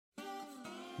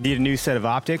Need a new set of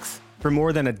optics? For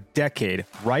more than a decade,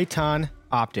 Right On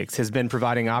Optics has been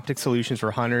providing optic solutions for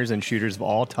hunters and shooters of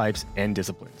all types and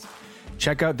disciplines.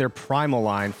 Check out their Primal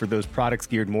line for those products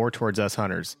geared more towards us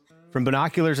hunters. From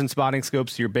binoculars and spotting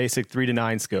scopes to your basic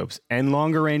 3-9 scopes and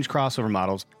longer range crossover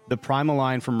models, the Primal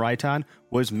line from Right On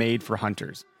was made for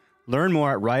hunters. Learn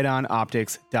more at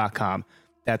rightonoptics.com.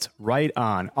 That's Right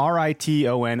On,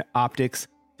 RITON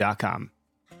optics.com.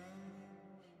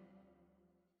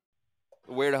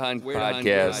 Where to Hunt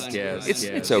podcast.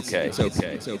 It's okay.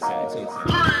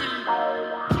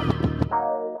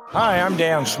 Hi, I'm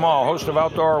Dan Small, host of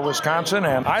Outdoor Wisconsin,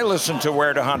 and I listen to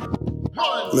Where to Hunt.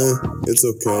 It's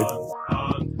okay.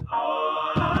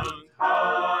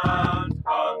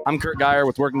 I'm Kurt Geyer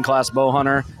with Working Class Bow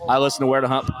Hunter. I listen to Where to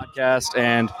Hunt podcast,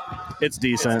 and it's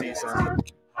decent. It's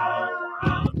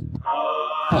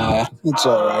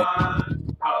all right.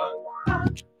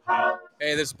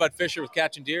 Hey, this is Bud Fisher with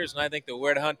Catching Deers, and I think the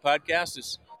Where to Hunt podcast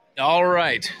is all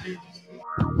right.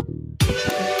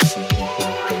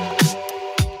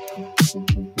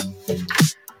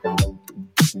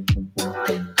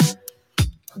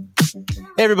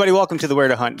 Hey, everybody, welcome to the Where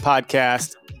to Hunt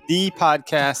podcast, the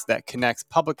podcast that connects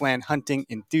public land hunting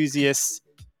enthusiasts.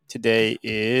 Today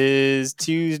is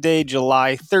Tuesday,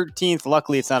 July 13th.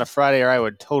 Luckily, it's not a Friday, or I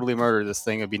would totally murder this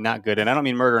thing. It would be not good. And I don't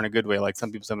mean murder in a good way, like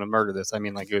some people say I'm going to murder this. I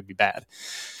mean, like, it would be bad.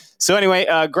 So anyway,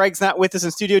 Greg's not with us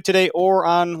in studio today or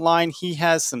online. He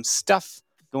has some stuff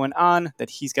going on that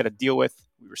he's got to deal with.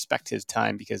 We respect his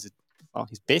time because,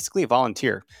 he's basically a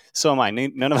volunteer. So am I.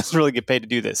 None of us really get paid to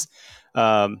do this.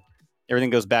 Everything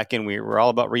goes back in. We're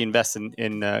all about reinvesting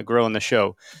in growing the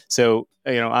show. So,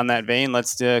 on that vein,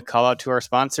 let's call out to our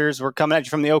sponsors. We're coming at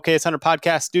you from the OKS Hunter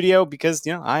podcast studio because,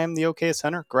 I am the OKS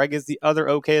Hunter. Greg is the other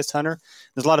OKS Hunter.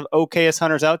 There's a lot of OKS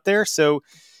Hunters out there. So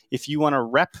if you want to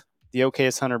rep the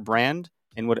OKS Hunter brand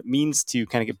and what it means to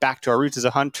kind of get back to our roots as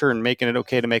a hunter and making it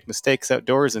okay to make mistakes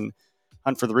outdoors and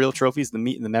hunt for the real trophies, the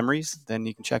meat and the memories, then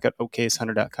you can check out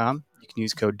okshunter.com. You can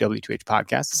use code W2H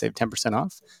podcast to save 10%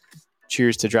 off.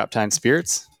 Cheers to Drop Time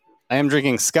Spirits. I am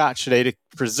drinking scotch today to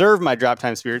preserve my Drop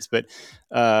Time Spirits, but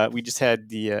we just had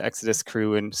the Exodus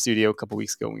crew in studio a couple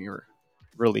weeks ago. We were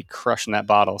really crushing that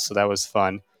bottle, so that was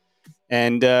fun.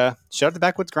 And shout out to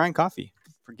Backwoods Grind Coffee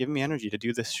for giving me energy to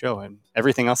do this show and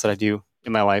everything else that I do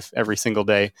in my life every single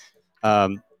day.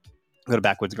 Go to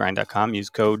backwoodsgrind.com, use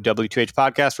code W2H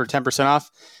podcast for 10%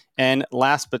 off. And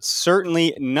last but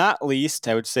certainly not least,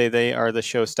 I would say they are the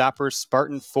show stoppers,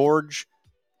 Spartan Forge.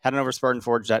 Head on over to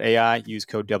SpartanForge.ai, use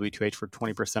code W2H for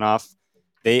 20% off.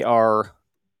 They are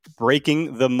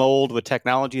breaking the mold with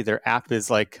technology. Their app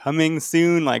is coming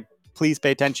soon. Please pay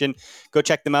attention. Go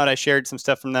check them out. I shared some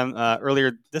stuff from them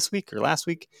earlier this week or last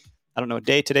week. I don't know what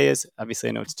day today is. Obviously,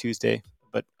 I know it's Tuesday.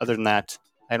 But other than that,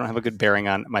 I don't have a good bearing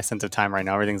on my sense of time right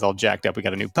now. Everything's all jacked up. We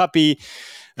got a new puppy.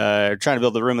 Trying to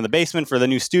build the room in the basement for the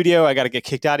new studio. I got to get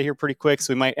kicked out of here pretty quick.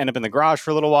 So we might end up in the garage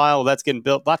for a little while. That's getting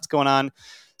built. Lots going on.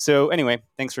 So anyway,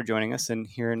 thanks for joining us and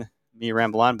hearing me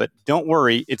ramble on. But don't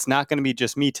worry, it's not going to be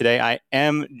just me today. I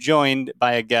am joined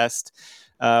by a guest.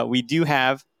 We do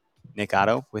have Nick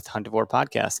Otto with Huntavore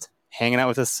podcast hanging out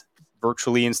with us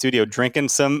virtually in studio, drinking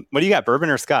some, what do you got,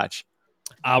 bourbon or scotch?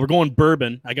 We're going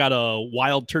bourbon. I got a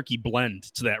wild turkey blend.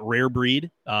 It's that rare breed.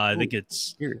 I think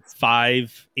it's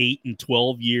 5, 8, and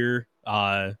 12 year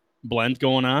blend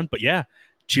going on. But yeah,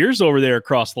 cheers over there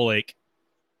across the lake.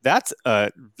 That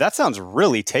sounds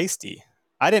really tasty.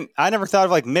 I never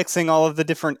thought of mixing all of the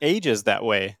different ages that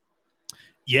way.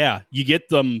 Yeah, you get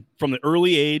them from the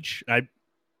early age. I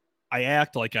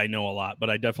act like I know a lot, but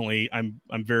I'm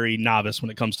very novice when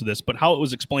it comes to this. But how it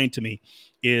was explained to me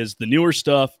is the newer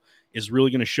stuff is really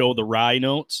going to show the rye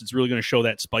notes. It's really going to show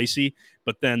that spicy,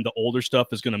 but then the older stuff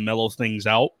is going to mellow things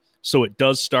out. So it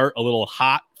does start a little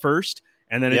hot first,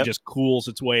 and then it just cools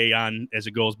its way on as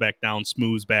it goes back down,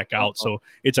 smooths back out. So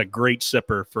it's a great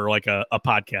sipper for a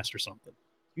podcast or something.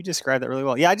 You described that really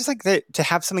well. Yeah, I just like to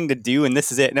have something to do, and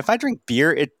this is it. And if I drink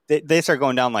beer, they start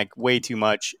going down way too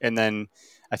much, and then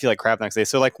I feel like crap the next day.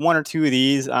 So 1 or 2 of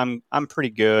these, I'm pretty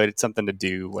good. It's something to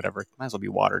do, whatever. Might as well be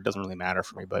water. It doesn't really matter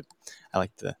for me, but I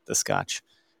like the scotch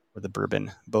or the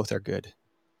bourbon. Both are good.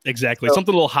 Exactly. So,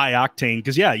 something a little high octane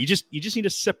because you just need a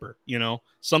sipper,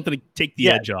 something to take the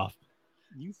edge off.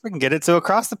 You freaking get it. So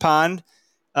across the pond,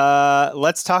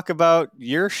 let's talk about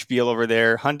your spiel over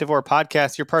there. Huntavore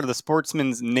podcast. You're part of the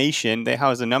Sportsman's Nation. They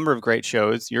house a number of great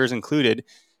shows, yours included.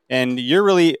 And you're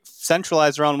really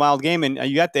centralized around wild game. And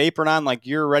you got the apron on,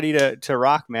 you're ready to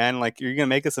rock, man. You're going to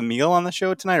make us a meal on the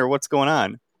show tonight, or what's going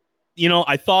on?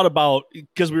 I thought about,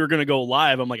 because we were going to go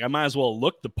live, I'm like, I might as well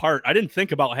look the part. I didn't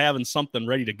think about having something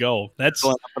ready to go. That's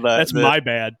my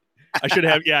bad. I should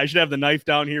have the knife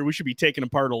down here. We should be taking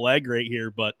apart a leg right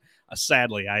here, but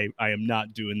sadly, I am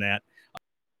not doing that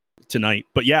tonight.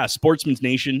 But yeah, Sportsman's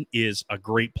Nation is a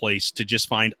great place to just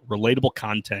find relatable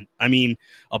content. I mean,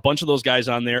 a bunch of those guys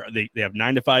on there, they have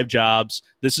 9-to-5 jobs.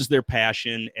 This is their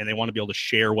passion, and they want to be able to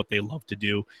share what they love to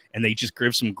do, and they just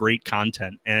give some great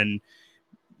content. And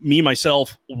me,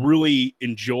 myself, really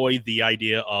enjoy the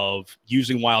idea of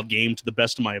using wild game to the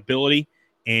best of my ability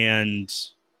and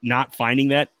not finding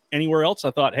that anywhere else.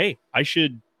 I thought, hey, I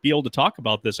should be able to talk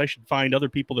about this. I should find other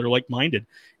people that are like-minded.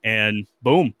 And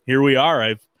boom, here we are.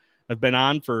 I've been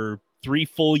on for 3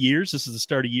 full years. This is the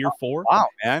start of year 4. Wow,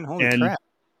 man. Holy crap.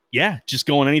 Yeah, just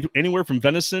going anywhere from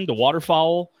venison to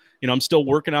waterfowl. I'm still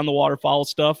working on the waterfowl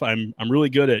stuff. I'm really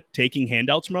good at taking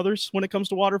handouts from others when it comes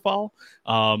to waterfowl.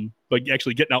 But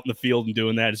actually getting out in the field and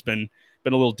doing that has been a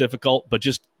little difficult, but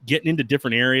just getting into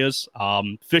different areas.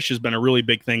 Fish has been a really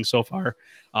big thing so far.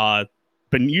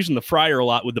 Been using the fryer a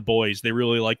lot with the boys. They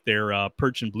really like their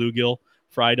perch and bluegill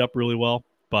fried up really well.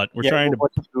 But we're trying to.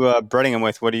 What are you breading them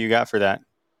with? What do you got for that?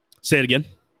 Say it again.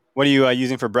 What are you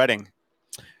using for breading?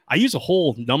 I use a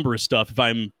whole number of stuff. If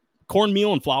I'm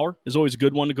cornmeal and flour is always a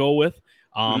good one to go with.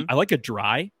 I like a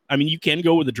dry. I mean, you can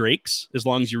go with the Drakes as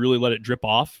long as you really let it drip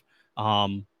off.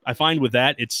 I find with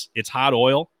that, it's hot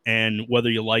oil, and whether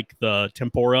you like the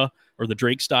tempura or the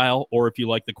Drake style, or if you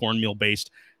like the cornmeal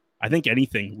based, I think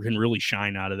anything can really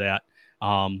shine out of that.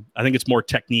 I think it's more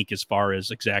technique as far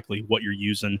as exactly what you're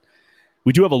using.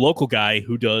 We do have a local guy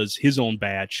who does his own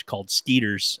batch called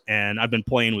Skeeters, and I've been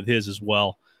playing with his as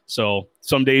well. So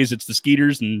some days it's the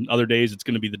Skeeters, and other days it's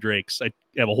going to be the Drakes. I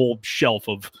have a whole shelf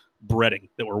of breading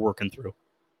that we're working through.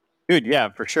 Dude, yeah,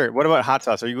 for sure. What about hot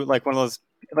sauce? Are you like one of those,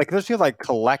 like those people like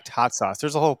collect hot sauce?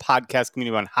 There's a whole podcast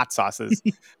community on hot sauces.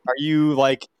 Are you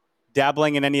like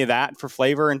dabbling in any of that for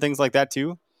flavor and things like that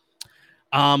too?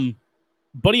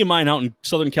 Buddy of mine out in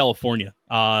Southern California,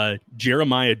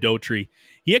 Jeremiah Dotree,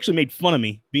 he actually made fun of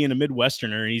me being a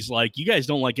Midwesterner, and he's like, you guys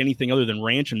don't like anything other than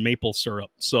ranch and maple syrup.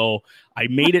 So I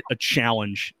made it a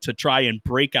challenge to try and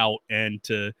break out and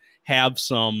to have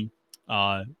some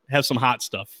hot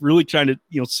stuff, really trying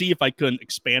to, see if I couldn't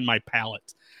expand my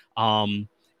palate. And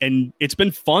it's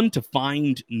been fun to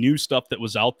find new stuff that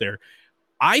was out there.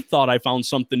 I thought I found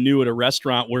something new at a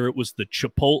restaurant where it was the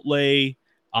Chipotle,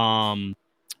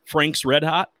 Frank's Red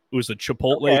Hot. It was a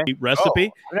Chipotle recipe.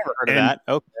 I've never heard of that.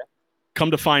 Okay. Come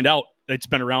to find out, it's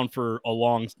been around for a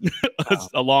long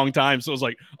time. So it was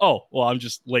like, oh, well, I'm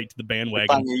just late to the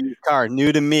bandwagon. Car,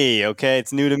 new to me. Okay,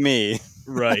 it's new to me.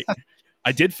 Right.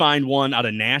 I did find one out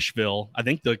of Nashville. I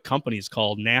think the company is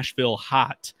called Nashville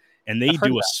Hot, and they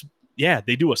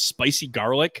do a spicy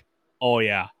garlic. Oh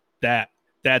yeah,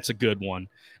 that's a good one.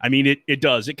 I mean, it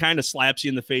does. It kind of slaps you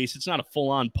in the face. It's not a full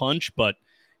on punch, but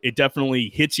it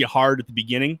definitely hits you hard at the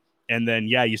beginning, and then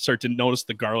you start to notice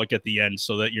the garlic at the end,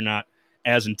 so that you're not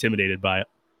as intimidated by it.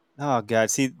 Oh God.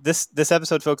 See, this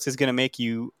episode, folks, is going to make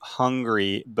you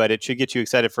hungry, but it should get you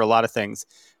excited for a lot of things.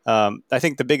 I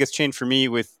think the biggest change for me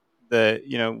with the,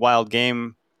 wild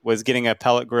game was getting a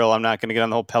pellet grill. I'm not going to get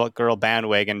on the whole pellet grill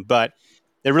bandwagon, but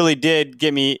it really did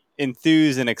get me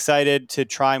enthused and excited to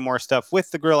try more stuff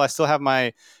with the grill. I still have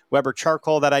my Weber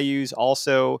charcoal that I use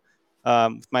also,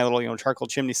 with my little, charcoal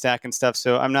chimney stack and stuff.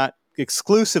 So I'm not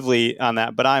exclusively on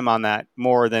that, but I'm on that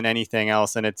more than anything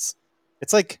else. And it's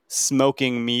like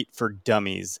smoking meat for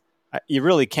dummies. You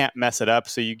really can't mess it up.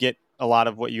 So you get a lot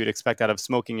of what you would expect out of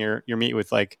smoking your meat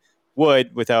with like wood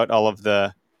without all of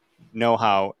the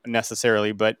know-how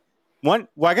necessarily. But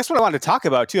I guess what I wanted to talk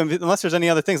about too, unless there's any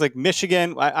other things like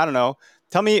Michigan, I don't know.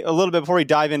 Tell me a little bit before we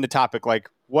dive into topic, like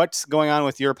what's going on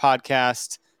with your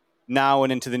podcast now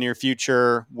and into the near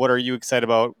future? What are you excited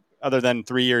about other than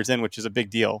 3 years in, which is a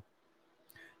big deal?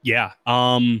 Yeah.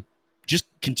 Just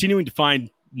continuing to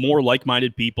find more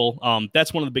like-minded people.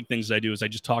 That's one of the big things I do is I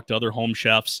just talk to other home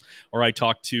chefs, or I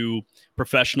talk to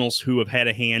professionals who have had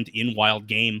a hand in wild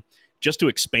game, just to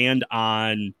expand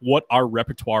on what our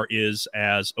repertoire is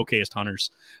as okayist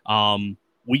hunters.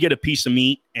 We get a piece of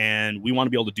meat and we want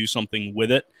to be able to do something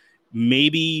with it.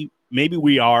 Maybe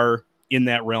we are in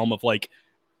that realm of like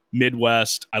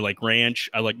Midwest. I like ranch.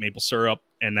 I like maple syrup,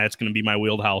 and that's going to be my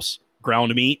wheelhouse.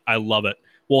 Ground meat. I love it.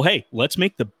 Well, hey, let's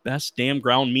make the best damn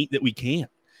ground meat that we can.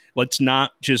 Let's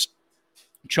not just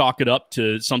chalk it up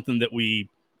to something that we,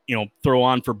 throw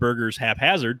on for burgers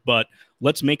haphazard, but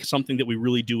let's make something that we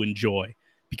really do enjoy,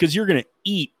 because you're going to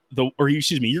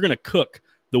you're going to cook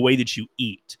the way that you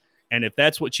eat. And if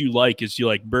that's what you like, is you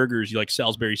like burgers, you like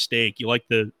Salisbury steak, you like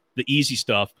the easy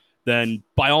stuff, then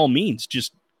by all means,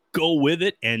 just go with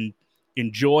it and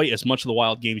enjoy as much of the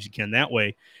wild game as you can that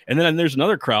way. And then there's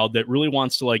another crowd that really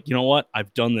wants to, like, you know what?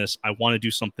 I've done this. I want to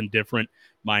do something different.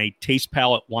 My taste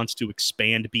palette wants to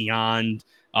expand beyond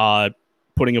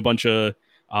putting a bunch of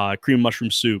cream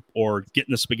mushroom soup or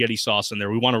getting the spaghetti sauce in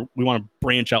there. We want to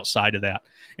branch outside of that.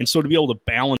 And so to be able to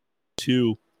balance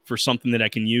two for something that I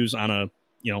can use on a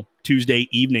Tuesday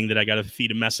evening that I got to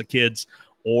feed a mess of kids,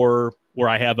 or where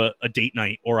I have a date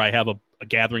night, or I have a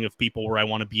gathering of people where I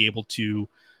want to be able to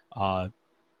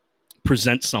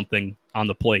present something on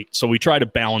the plate. So we try to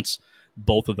balance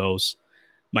both of those.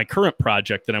 My current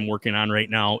project that I'm working on right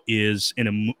now is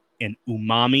an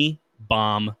umami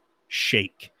bomb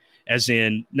shake, as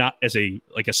in not as a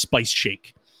spice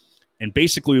shake. And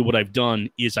basically what I've done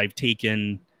is I've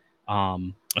taken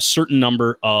a certain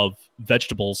number of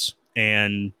vegetables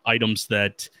and items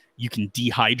that you can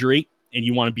dehydrate, and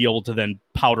you want to be able to then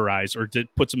powderize or to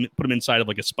put them inside of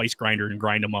like a spice grinder and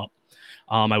grind them up.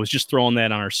 I was just throwing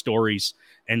that on our stories.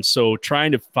 And so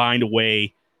trying to find a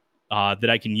way that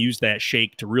I can use that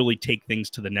shake to really take things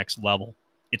to the next level.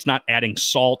 It's not adding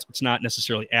salt. It's not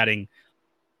necessarily adding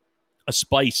a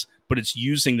spice, but it's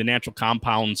using the natural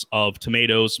compounds of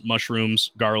tomatoes,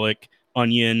 mushrooms, garlic,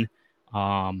 onion,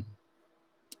 what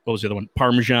was the other one?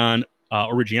 Parmesan,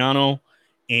 Oregano,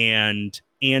 and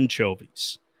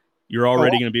anchovies. You're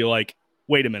already going to be like,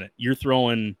 wait a minute, you're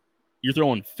throwing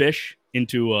fish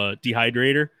into a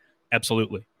dehydrator?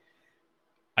 Absolutely.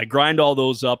 I grind all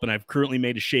those up, and I've currently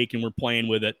made a shake, and we're playing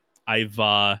with it. I've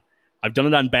done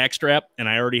it on backstrap, and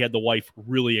I already had the wife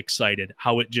really excited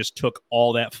how it just took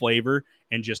all that flavor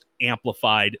and just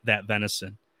amplified that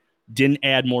venison. Didn't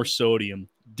add more sodium,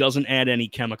 doesn't add any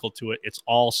chemical to it. It's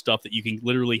all stuff that you can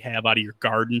literally have out of your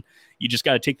garden. You just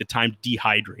got to take the time to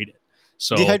dehydrate it.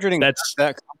 So dehydrating that's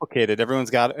that complicated. Everyone's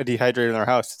got a dehydrator in their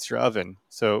house. It's your oven.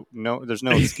 So there's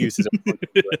no excuses.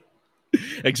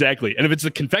 Exactly. And if it's the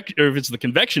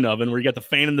convection oven where you got the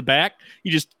fan in the back,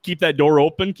 you just keep that door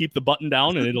open, keep the button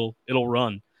down, and it'll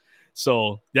run.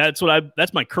 So that's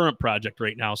my current project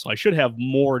right now. So I should have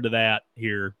more to that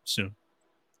here soon.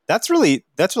 That's really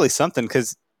something,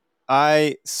 because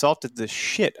I salted the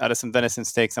shit out of some venison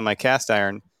steaks on my cast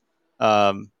iron.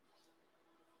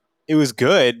 It was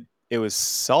good. It was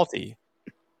salty,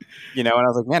 and I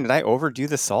was like, man, did I overdo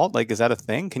the salt? Like, is that a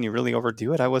thing? Can you really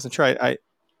overdo it? I wasn't sure. I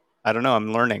don't know.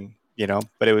 I'm learning,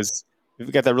 but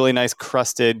we've got that really nice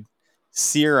crusted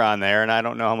sear on there, and I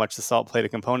don't know how much the salt played a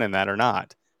component in that or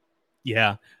not.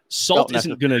 Yeah. Salt's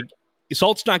not going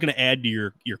to add to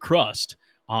your crust.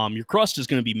 Your crust is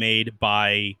going to be made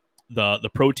by the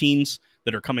proteins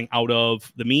that are coming out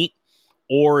of the meat,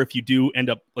 or if you do end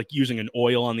up like using an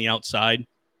oil on the outside.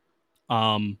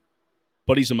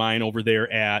 Buddies of mine over there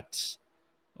at,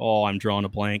 I'm drawing a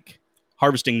blank,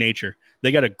 Harvesting Nature.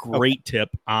 They got a great tip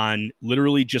on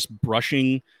literally just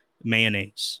brushing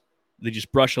mayonnaise. They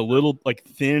just brush a little like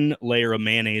thin layer of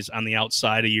mayonnaise on the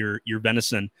outside of your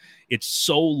venison. It's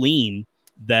so lean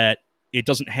that it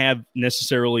doesn't have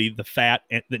necessarily the fat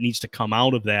that needs to come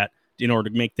out of that in order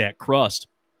to make that crust.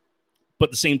 But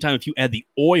at the same time, if you add the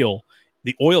oil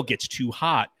gets too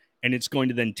hot, and it's going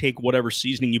to then take whatever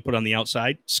seasoning you put on the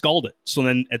outside, scald it. So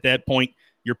then at that point,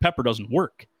 your pepper doesn't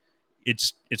work.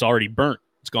 It's already burnt.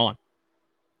 It's gone.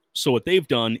 So what they've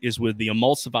done is with the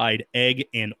emulsified egg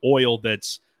and oil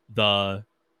that's the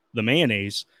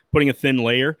mayonnaise, putting a thin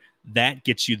layer, that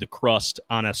gets you the crust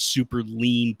on a super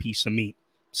lean piece of meat,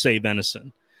 say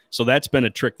venison. So that's been a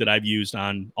trick that I've used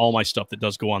on all my stuff that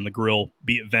does go on the grill,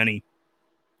 be it Veni.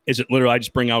 Is it literally I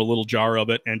just bring out a little jar of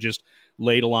it and just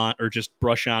ladle on or just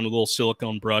brush on a little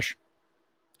silicone brush.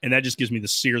 And that just gives me the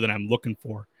sear that I'm looking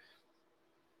for.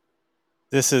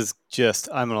 This is just,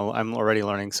 I'm already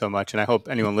learning so much, and I hope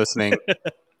anyone listening,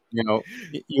 you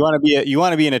want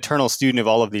to be an eternal student of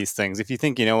all of these things. If you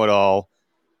think you know it all,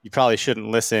 you probably shouldn't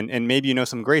listen. And maybe you know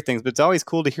some great things, but it's always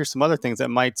cool to hear some other things that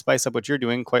might spice up what you're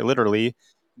doing. Quite literally,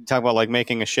 talk about like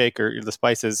making a shake or the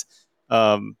spices.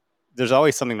 There's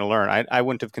always something to learn. I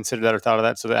wouldn't have considered that or thought of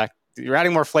that. So that you're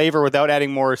adding more flavor without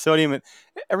adding more sodium.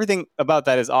 Everything about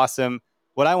that is awesome.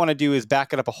 What I want to do is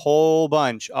back it up a whole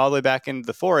bunch, all the way back into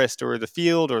the forest or the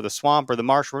field or the swamp or the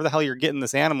marsh, wherever the hell you're getting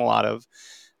this animal out of,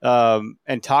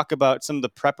 and talk about some of the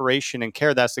preparation and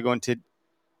care that's to go into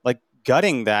like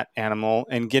gutting that animal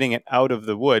and getting it out of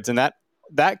the woods. And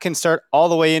that can start all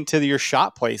the way into your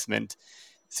shot placement.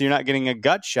 So you're not getting a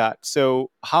gut shot.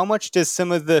 So how much does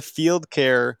some of the field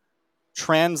care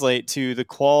translate to the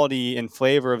quality and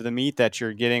flavor of the meat that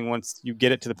you're getting once you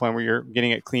get it to the point where you're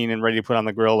getting it clean and ready to put on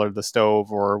the grill or the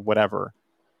stove or whatever?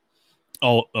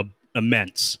 Oh,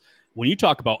 immense. when you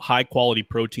talk about high quality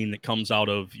protein that comes out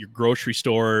of your grocery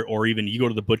store, or even you go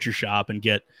to the butcher shop and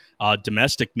get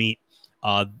domestic meat,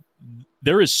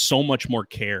 there is so much more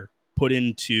care put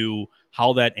into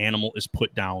how that animal is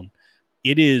put down.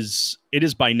 It is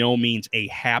by no means a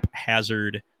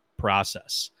haphazard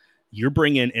process. You're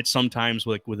bringing it sometimes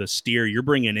with a steer, you're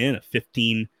bringing in a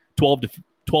 1,200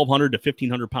 to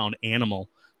 1,500 pound animal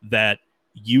that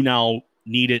you now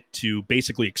need it to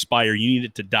basically expire. You need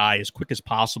it to die as quick as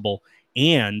possible,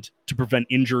 and to prevent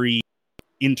injury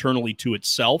internally to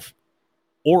itself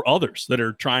or others that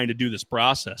are trying to do this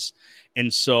process.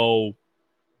 And so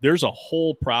there's a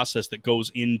whole process that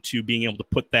goes into being able to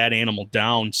put that animal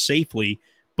down safely,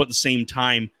 but at the same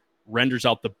time renders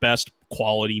out the best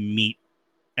quality meat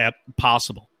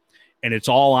possible. And it's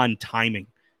all on timing.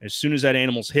 As soon as that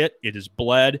animal's hit, it is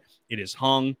bled, it is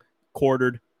hung,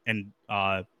 quartered, and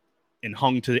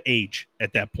hung to the age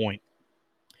at that point.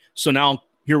 So now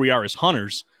here we are as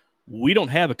hunters. We don't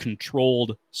have a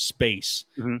controlled space.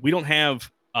 Mm-hmm. We don't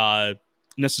have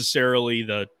necessarily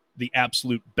the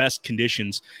absolute best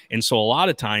conditions. And so a lot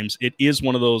of times it is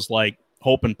one of those like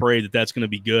hope and pray that that's going to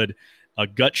be good. A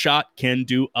gut shot can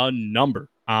do a number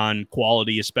on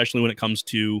quality, especially when it comes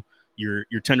to your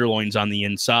tenderloins on the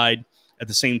inside. At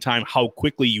the same time, how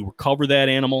quickly you recover that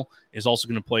animal is also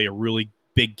going to play a really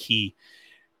big key.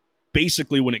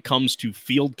 Basically, when it comes to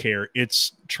field care,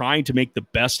 it's trying to make the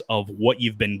best of what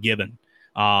you've been given.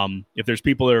 If there's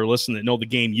people that are listening that know the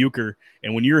game euchre,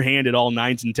 and when you're handed all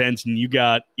 9s and 10s and you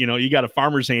got a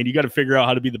farmer's hand, you got to figure out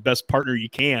how to be the best partner you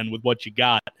can with what you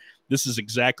got. This is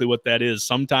exactly what that is.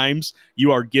 Sometimes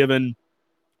you are given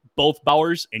both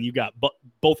bowers and you got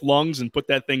both lungs and put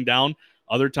that thing down.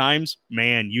 Other times,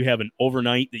 man, you have an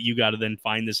overnight that you got to then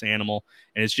find this animal,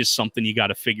 and it's just something you got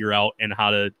to figure out and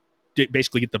how to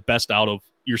basically get the best out of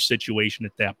your situation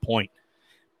at that point.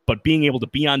 But being able to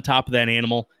be on top of that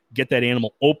animal, get that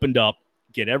animal opened up,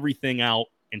 get everything out,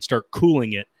 and start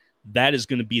cooling it, that is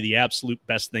going to be the absolute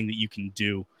best thing that you can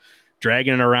do.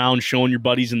 Dragging it around, showing your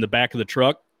buddies in the back of the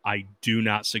truck, I do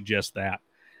not suggest that.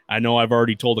 I know I've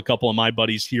already told a couple of my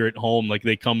buddies here at home, like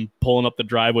they come pulling up the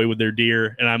driveway with their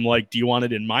deer, and I'm like, do you want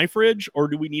it in my fridge, or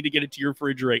do we need to get it to your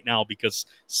fridge right now? Because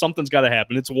something's got to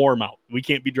happen. It's warm out. We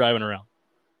can't be driving around.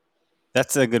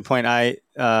 That's a good point.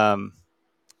 The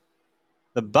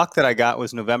buck that I got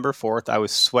was November 4th. I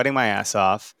was sweating my ass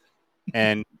off,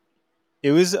 and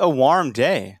it was a warm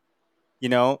day,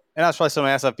 and I was probably sweating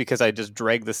my ass off because I just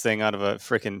dragged this thing out of a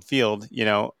freaking field,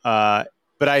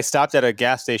 but I stopped at a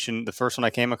gas station. The first one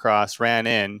I came across, ran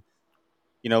in,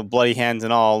 bloody hands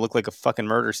and all, looked like a fucking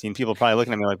murder scene. People probably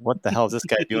looking at me like, what the hell is this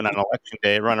guy doing on election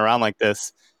day, running around like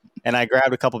this? And I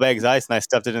grabbed a couple bags of ice and I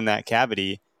stuffed it in that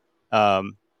cavity,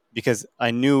 because I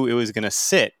knew it was going to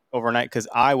sit overnight, because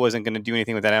I wasn't going to do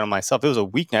anything with that animal myself. It was a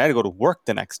weeknight. I had to go to work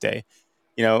the next day.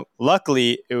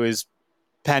 Luckily it was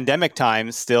pandemic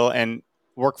times still, and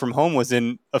work from home was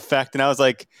in effect. And I was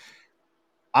like,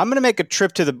 I'm going to make a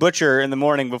trip to the butcher in the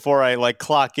morning before I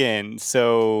clock in.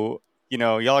 So, y'all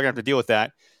are going to have to deal with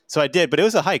that. So I did, but it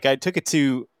was a hike. I took it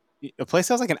to a place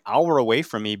that was like an hour away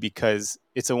from me, because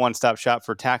it's a one-stop shop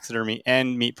for taxidermy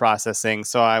and meat processing.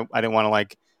 So I didn't want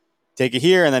to take it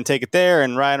here and then take it there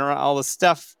and ride around all this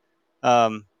stuff.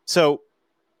 So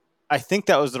I think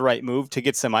that was the right move to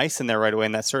get some ice in there right away,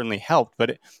 and that certainly helped.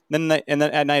 But then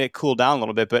at night it cooled down a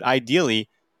little bit. But ideally,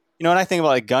 when I think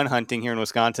about gun hunting here in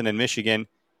Wisconsin and Michigan,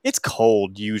 it's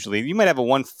cold usually. You might have a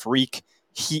one freak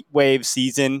heat wave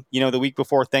season, the week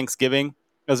before Thanksgiving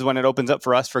is when it opens up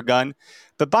for us for gun.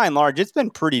 But by and large, it's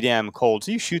been pretty damn cold.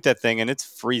 So you shoot that thing and it's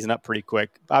freezing up pretty quick.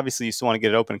 Obviously, you still want to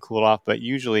get it open and cool off, but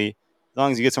usually, as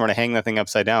long as you get somewhere to hang that thing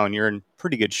upside down, you're in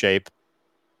pretty good shape.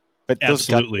 But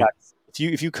Absolutely. Those gut cuts,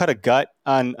 if you cut a gut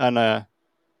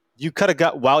you cut a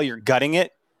gut while you're gutting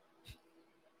it,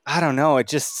 I don't know. It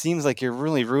just seems like you're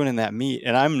really ruining that meat.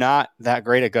 And I'm not that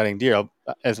great at gutting deer,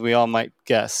 as we all might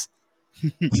guess.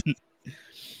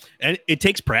 And it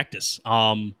takes practice.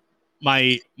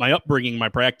 My upbringing, my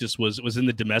practice was in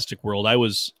the domestic world. I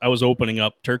was opening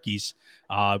up turkeys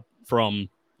from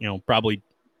probably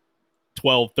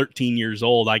 12, 13 years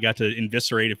old. I got to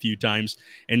eviscerate a few times,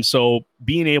 and so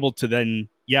being able to then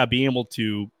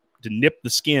to nip the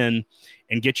skin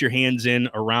and get your hands in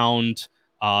around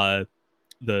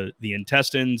the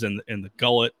intestines and the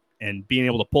gullet, and being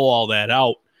able to pull all that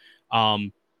out.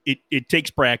 It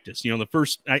takes practice. The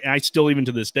first, I still, even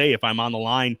to this day, if I'm on the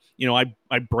line,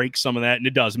 I break some of that, and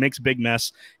it makes a big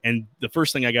mess. And the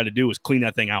first thing I got to do is clean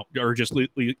that thing out, or just,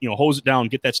 hose it down,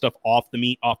 get that stuff off the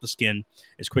meat, off the skin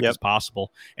as quick as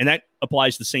possible. And that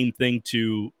applies the same thing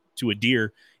to a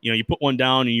deer. You put one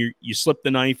down and you slip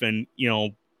the knife, and,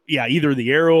 yeah, either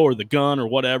the arrow or the gun or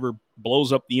whatever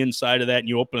blows up the inside of that, and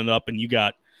you open it up and you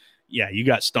got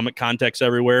stomach contacts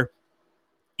everywhere.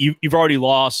 You've already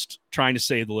lost trying to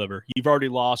save the liver. You've already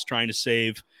lost trying to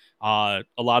save a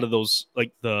lot of those,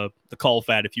 like the caul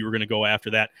fat, if you were going to go after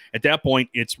that. At that point,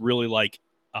 it's really like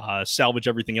salvage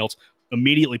everything else.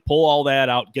 Immediately pull all that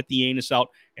out, get the anus out,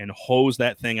 and hose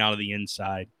that thing out of the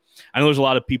inside. I know there's a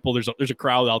lot of people. There's a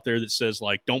crowd out there that says,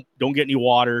 like, don't get any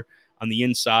water on the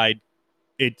inside.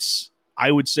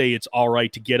 I would say it's all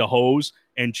right to get a hose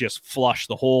and just flush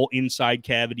the whole inside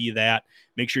cavity of that.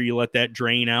 Make sure you let that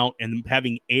drain out, and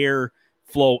having air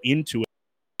flow into it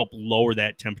help lower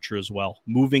that temperature as well.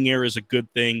 Moving air is a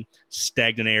good thing.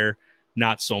 Stagnant air,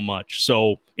 not so much.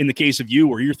 So in the case of you,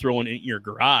 where you're throwing it in your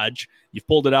garage, you've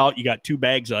pulled it out, you got 2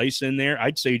 bags of ice in there,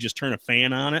 I'd say just turn a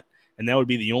fan on it, and that would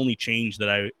be the only change that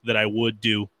I would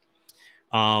do.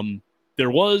 There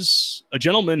was a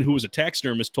gentleman who was a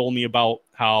taxidermist told me about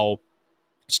how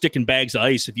sticking bags of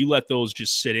ice, if you let those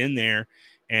just sit in there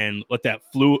and let that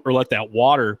fluid or let that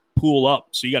water pool up,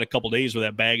 so you got a couple days where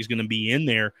that bag is going to be in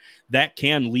there, that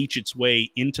can leach its way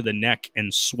into the neck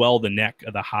and swell the neck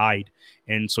of the hide.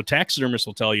 And so taxidermists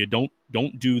will tell you, don't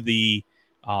do the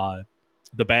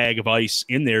bag of ice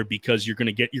in there, because you're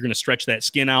going to stretch that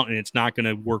skin out, and it's not going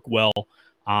to work well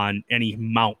on any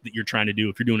mount that you're trying to do.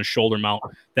 If you're doing a shoulder mount,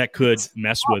 that could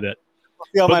mess with it.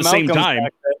 But at the same time,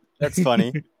 that's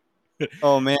funny.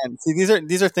 Oh man, see,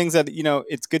 these are things that,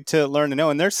 it's good to learn to know.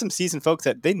 And there's some seasoned folks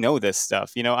that they know this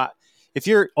stuff. We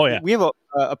have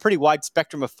a pretty wide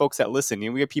spectrum of folks that listen.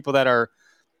 We have people that are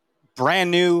brand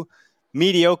new,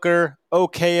 mediocre,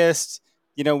 okayist.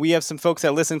 We have some folks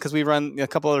that listen because we run a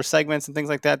couple other segments and things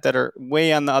like that are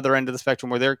way on the other end of the spectrum,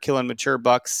 where they're killing mature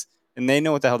bucks and they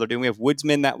know what the hell they're doing. We have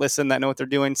woodsmen that listen, that know what they're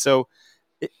doing. So,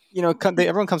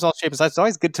 everyone comes all shapes and sizes. It's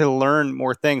always good to learn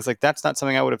more things. Like, that's not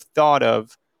something I would have thought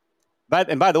of.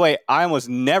 And by the way, I almost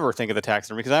never think of the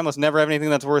taxidermy, because I almost never have anything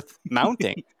that's worth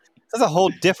mounting. That's a whole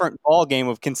different ball game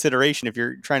of consideration if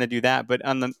you're trying to do that. But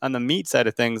on the meat side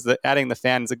of things, adding the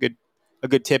fan is a good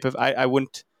tip. If I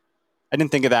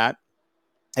didn't think of that.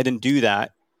 I didn't do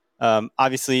that.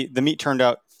 Obviously, the meat turned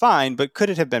out fine, but could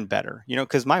it have been better?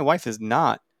 Because my wife is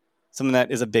not someone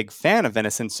that is a big fan of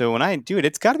venison. So when I do it,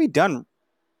 it's got to be done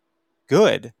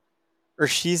good, or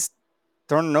she's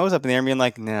throwing her nose up in the air and being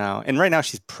like, no. And right now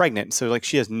she's pregnant, so like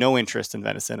she has no interest in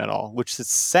venison at all, which is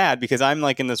sad, because I'm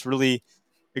like in this really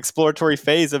exploratory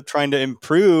phase of trying to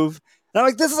improve. And I'm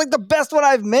like, this is like the best one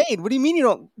I've made. What do you mean you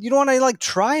don't want to like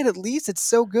try it at least? It's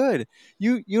so good.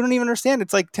 You don't even understand.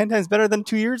 It's like 10 times better than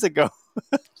 2 years ago.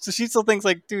 So she still thinks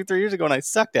like 2-3 years ago, and I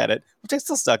sucked at it, which I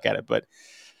still suck at it. But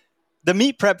the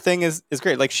meat prep thing is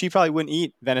great. Like, she probably wouldn't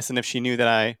eat venison if she knew that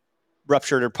I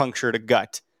ruptured or punctured a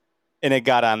gut and it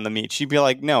got on the meat. She'd be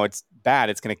like, no, it's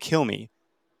bad. It's going to kill me.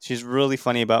 She's really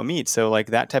funny about meat. So like,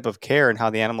 that type of care and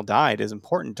how the animal died is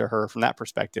important to her from that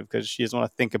perspective, because she doesn't want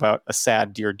to think about a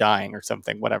sad deer dying or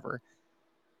something, whatever.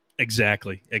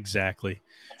 Exactly. So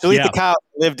at least the cow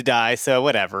lived to die. So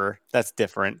whatever, that's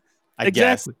different. I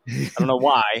guess. I don't know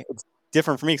why it's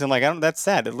different for me, because I'm like, that's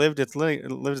sad. It lived its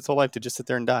whole life to just sit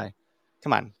there and die.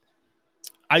 Come on.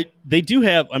 They do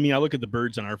have, I look at the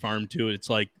birds on our farm too. It's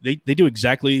like they do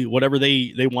exactly whatever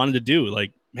they wanted to do.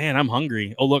 Like, man, I'm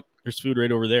hungry. Oh, look, there's food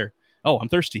right over there. Oh, I'm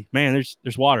thirsty. Man,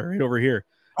 there's water right over here.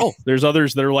 Oh, there's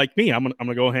others that are like me. I'm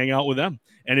gonna go hang out with them.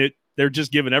 And they're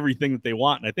just given everything that they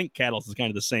want. And I think cattle is kind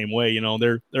of the same way.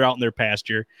 They're out in their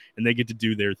pasture and they get to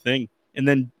do their thing. And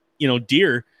then,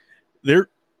 deer,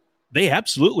 they have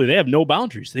no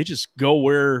boundaries. They just go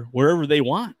wherever they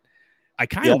want. I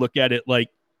kind of look at it like,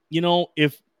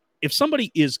 if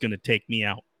somebody is going to take me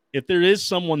out, if there is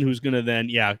someone who's going to then,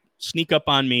 sneak up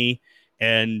on me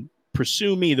and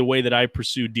pursue me the way that I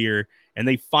pursue deer, and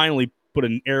they finally put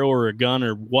an arrow or a gun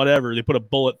or whatever, they put a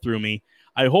bullet through me,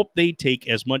 I hope they take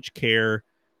as much care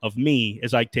of me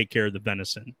as I take care of the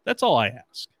venison. That's all I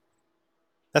ask.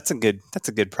 That's a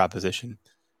good proposition.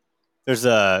 There's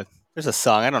a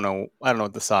song. I don't know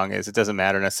what the song is. It doesn't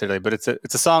matter necessarily, but it's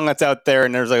a song that's out there,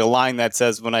 and there's like a line that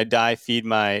says, "When I die, feed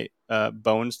my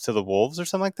bones to the wolves," or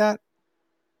something like that.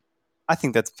 I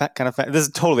think that's kind of this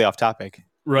is totally off topic.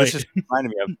 Right. This just reminded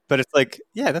me of, but it's like,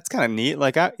 that's kind of neat.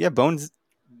 Like, bones.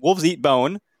 Wolves eat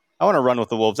bone. I want to run with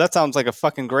the wolves. That sounds like a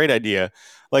fucking great idea.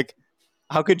 Like,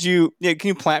 how could you? Can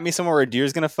you plant me somewhere where a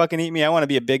deer's gonna fucking eat me? I want to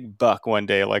be a big buck one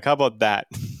day. Like, how about that?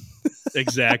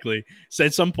 Exactly. So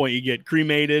at some point you get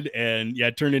cremated and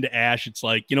turned into ash. It's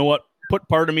like, you know what? Put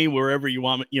part of me wherever you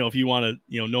want. If you want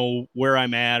to, know where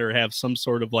I'm at, or have some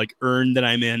sort of like urn that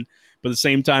I'm in. But at the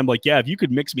same time, like, if you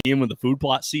could mix me in with a food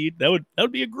plot seed, that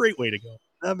would be a great way to go.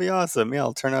 That'd be awesome. Yeah,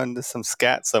 I'll turn on to some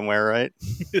scat somewhere, right?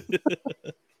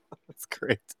 That's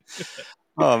great.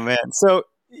 Oh man. So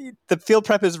the field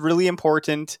prep is really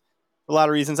important for a lot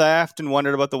of reasons. I often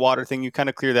wondered about the water thing. You kind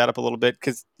of clear that up a little bit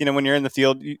because, when you're in the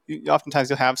field, oftentimes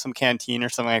you'll have some canteen or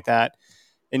something like that.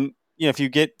 And, if you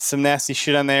get some nasty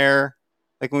shit on there,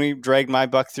 like when we dragged my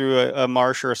buck through a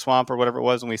marsh or a swamp or whatever it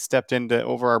was, when we stepped into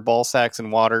over our ball sacks in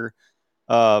water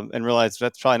and realized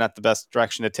that's probably not the best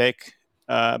direction to take.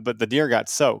 But the deer got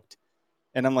soaked.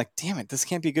 And I'm like, damn it, this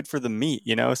can't be good for the meat,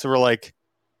 So we're like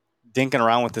dinking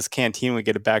around with this canteen. We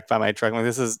get it back by my truck. I'm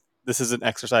like, this is an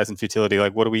exercise in futility.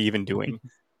 Like, what are we even doing?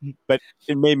 But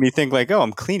it made me think like, oh,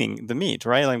 I'm cleaning the meat,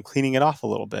 right? I'm cleaning it off a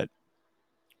little bit.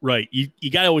 Right.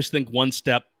 You got to always think one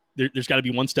step. There's got to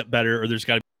be one step better, or there's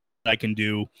got to be what I can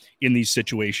do in these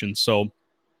situations. So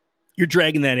you're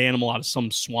dragging that animal out of some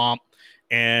swamp,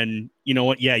 and you know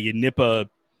what? Yeah, you nip a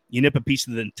piece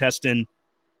of the intestine.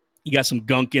 You got some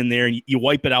gunk in there, and you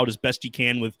wipe it out as best you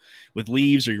can with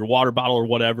leaves or your water bottle or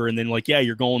whatever. And then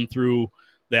you're going through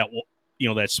that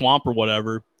that swamp or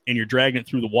whatever, and you're dragging it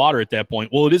through the water at that point.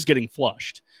 Well, it is getting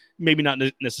flushed. Maybe not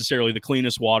necessarily the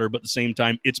cleanest water, but at the same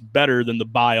time, it's better than the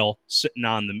bile sitting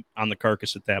on the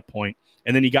carcass at that point.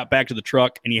 And then you got back to the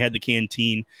truck and you had the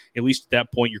canteen. At least at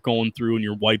that point, you're going through and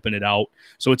you're wiping it out.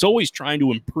 So it's always trying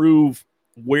to improve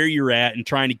where you're at and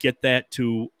trying to get that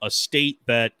to a state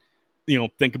that,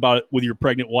 think about it with your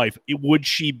pregnant wife. Would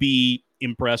she be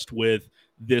impressed with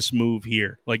this move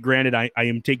here? Like, granted, I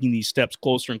am taking these steps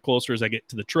closer and closer as I get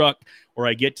to the truck, or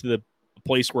I get to the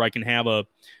place where I can have a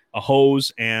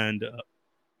hose and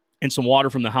some water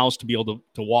from the house to be able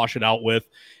to wash it out with.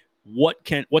 What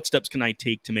steps can I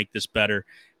take to make this better?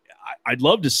 I'd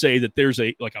love to say that there's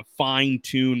a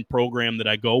fine-tuned program that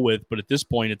I go with, but at this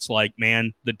point it's like,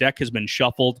 man, the deck has been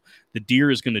shuffled. The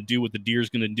deer is going to do what the deer is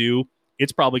going to do.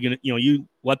 It's probably going to, you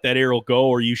let that arrow go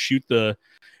or you shoot the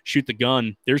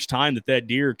gun. There's time that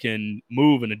deer can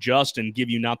move and adjust and give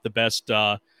you not the best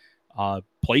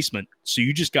placement. So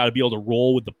you just got to be able to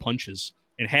roll with the punches.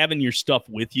 And having your stuff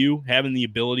with you, having the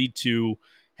ability to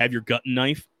have your gut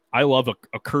knife. I love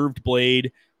a curved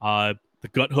blade. The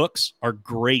gut hooks are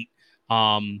great.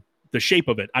 The shape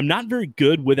of it. I'm not very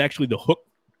good with actually the hook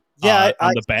on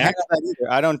the back.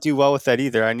 I don't do well with that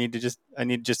either. I need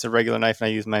just a regular knife and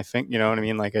I use my finger. You know what I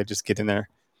mean? Like I just get in there.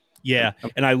 Yeah,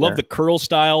 and I love the curl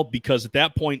style because at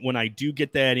that point when I do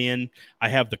get that in, I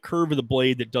have the curve of the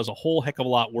blade that does a whole heck of a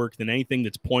lot work than anything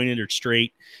that's pointed or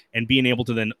straight, and being able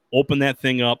to then open that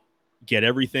thing up, get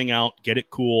everything out, get it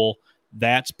cool,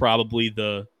 that's probably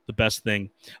the best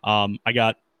thing. I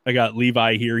got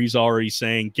Levi here. He's already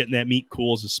saying getting that meat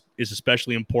cool is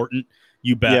especially important.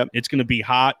 You bet. Yep. It's going to be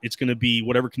hot. It's going to be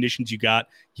whatever conditions you got.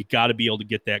 You got to be able to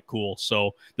get that cool.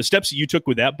 So the steps that you took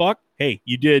with that buck, hey,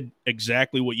 you did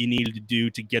exactly what you needed to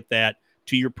do to get that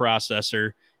to your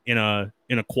processor in a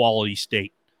quality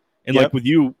state. And like with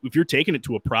you, if you're taking it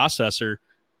to a processor,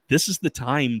 this is the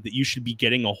time that you should be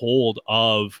getting a hold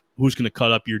of who's going to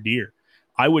cut up your deer.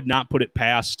 I would not put it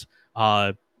past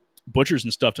butchers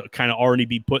and stuff to kind of already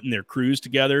be putting their crews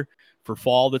together for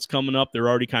fall that's coming up. They're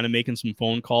already kind of making some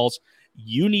phone calls.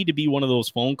 You need to be one of those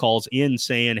phone calls in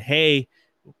saying, hey,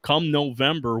 come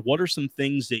November, what are some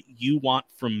things that you want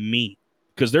from me?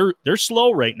 Because they're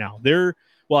slow right now.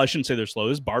 I shouldn't say they're slow.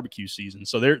 This is barbecue season.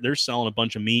 So they're selling a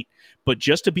bunch of meat, but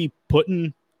just to be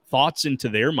putting thoughts into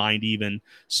their mind even.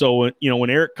 So, when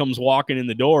Eric comes walking in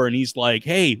the door and he's like,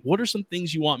 hey, what are some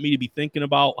things you want me to be thinking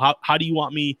about? How do you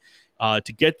want me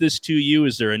to get this to you?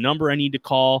 Is there a number I need to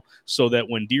call so that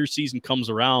when deer season comes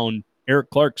around, Eric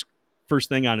Clark's first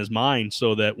thing on his mind,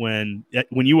 so that when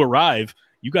you arrive,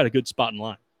 you got a good spot in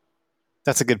line.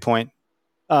 That's a good point.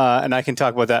 And I can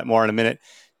talk about that more in a minute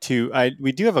too.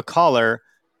 We do have a caller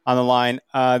on the line.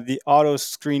 The auto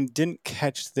screen didn't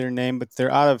catch their name, but they're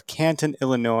out of Canton,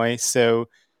 Illinois. So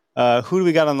who do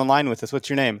we got on the line with us? What's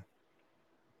your name?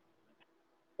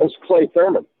 It's Clay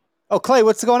Thurman. Oh, Clay,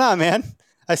 what's going on, man?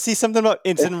 I see something about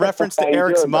it's in reference to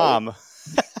Eric's mom.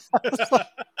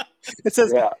 It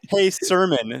says, hey,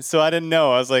 sermon. So I didn't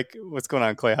know. I was like, what's going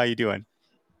on, Clay? How you doing?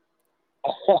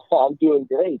 I'm doing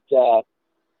great.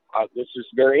 This is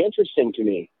very interesting to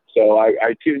me. So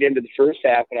I tuned into the first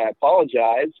half, and I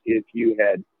apologize if you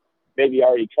had maybe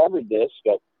already covered this,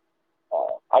 but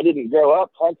I didn't grow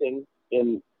up hunting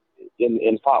in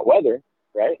hot weather,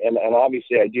 right? And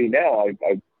obviously I do now.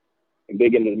 I'm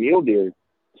big into the mule deer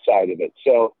side of it.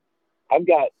 So I've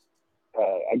got,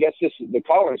 I guess this is the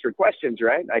callers for questions,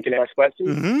 right? I can ask questions.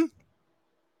 Mm-hmm.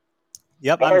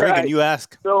 Yep, I'm drinking. Right. You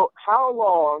ask. So how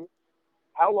long,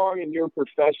 in your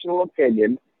professional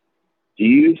opinion, do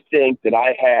you think that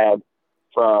I have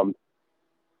from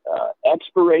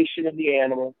expiration of the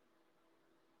animal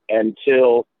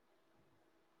until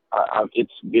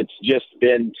it's just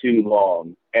been too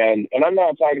long. And I'm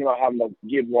not talking about having to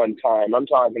give one time. I'm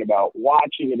talking about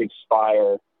watching it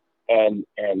expire, and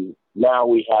now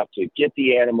we have to get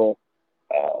the animal,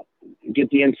 get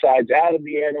the insides out of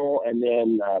the animal, and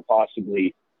then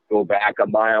possibly go back a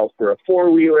mile for a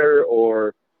four-wheeler,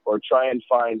 or try and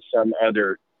find some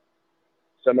other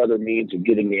means of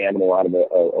getting the animal out of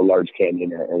a large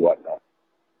canyon or whatnot.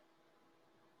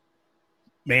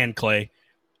 Man, Clay,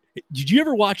 did you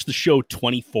ever watch the show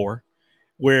 24,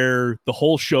 where the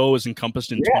whole show is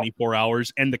encompassed in 24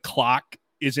 hours and the clock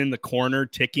is in the corner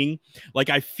ticking? Like,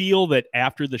 I feel that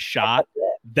after the shot,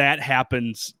 that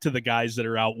happens to the guys that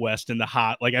are out west in the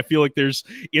hot. Like, I feel like there's,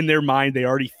 in their mind, they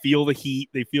already feel the heat.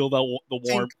 They feel the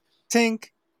warmth. Tink.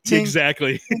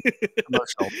 Exactly.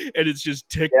 Emotional. And it's just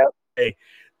tick. Yep. Hey,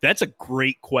 that's a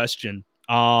great question.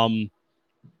 And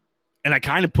I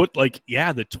kind of put the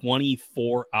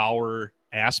 24-hour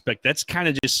aspect. That's kind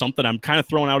of just something I'm kind of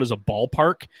throwing out as a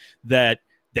ballpark,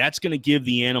 that's going to give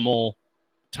the animal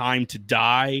time to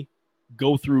die,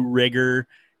 go through rigor.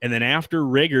 And then after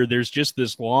rigor, there's just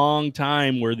this long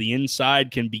time where the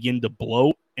inside can begin to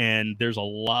bloat, and there's a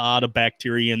lot of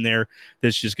bacteria in there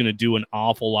that's just going to do an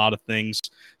awful lot of things.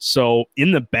 So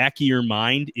in the back of your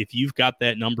mind, if you've got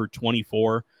that number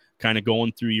 24 kind of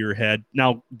going through your head,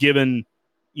 now given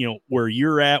where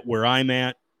you're at, where I'm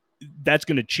at, that's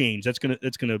going to change. That's going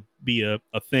to be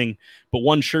a thing. But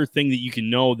one sure thing that you can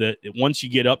know, that once you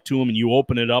get up to them and you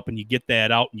open it up and you get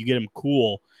that out and you get them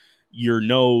cool, your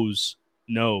nose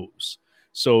knows.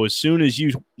 So as soon as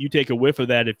you take a whiff of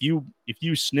that, if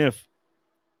you sniff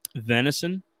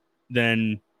venison,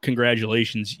 then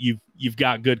congratulations, you've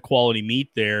got good quality meat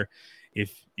there.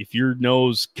 If your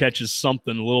nose catches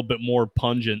something a little bit more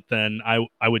pungent, then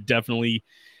I would definitely,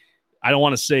 I don't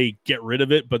want to say get rid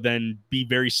of it, but then be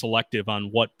very selective on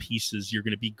what pieces you're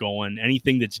going to be going.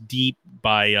 Anything that's deep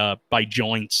by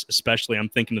joints, especially, I'm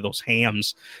thinking of those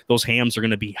hams. Those hams are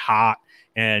going to be hot,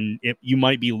 and you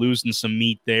might be losing some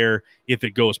meat there if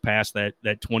it goes past that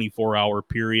 24-hour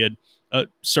period.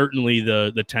 Certainly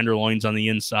the tenderloins on the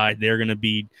inside, they're going to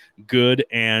be good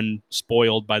and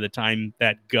spoiled by the time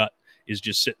that gut is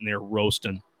just sitting there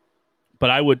roasting.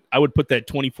 But I would put that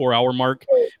 24-hour mark.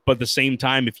 But at the same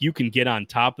time, if you can get on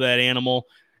top of that animal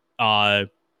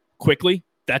quickly,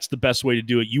 that's the best way to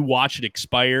do it. You watch it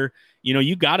expire.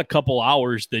 You got a couple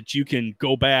hours that you can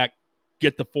go back,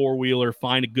 get the four-wheeler,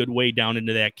 find a good way down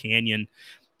into that canyon.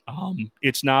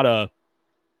 It's not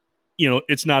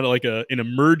like an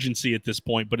emergency at this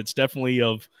point, but it's definitely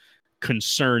of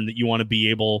concern that you want to be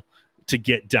able to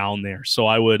get down there. So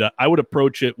I would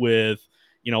approach it with,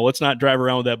 let's not drive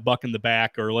around with that buck in the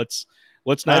back, or let's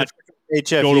not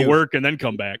HFU. go to work and then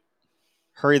come back.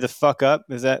 Hurry the fuck up.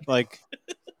 Is that like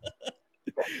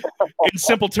in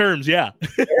simple terms? Yeah.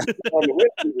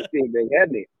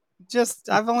 Just,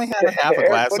 I've only had a half a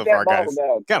glass so far, guys.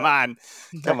 Come on.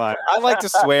 I like to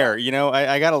swear.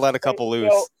 I got to let a couple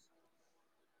loose.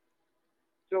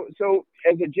 So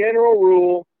as a general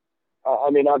rule,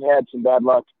 I've had some bad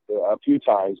luck a few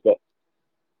times, but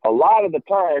a lot of the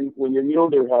time when you're mule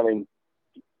deer hunting,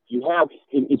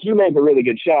 if you make a really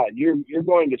good shot, you're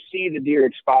going to see the deer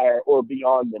expire or be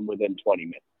on them within 20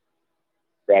 minutes,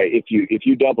 right? If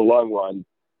you double lung run,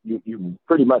 you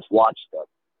pretty much watch them.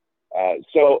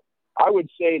 So I would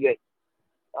say that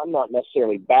I'm not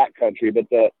necessarily backcountry, but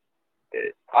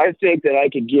I think that I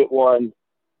could get one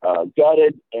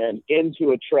gutted and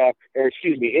into a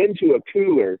into a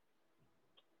cooler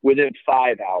within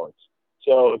 5 hours.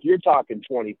 So if you're talking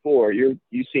 24, you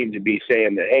seem to be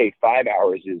saying that, hey, 5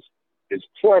 hours is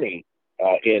plenty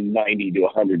in 90 to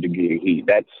 100 degree heat.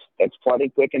 That's plenty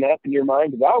quick enough in your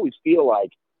mind? Because I always feel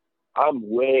like I'm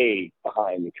way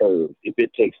behind the curve if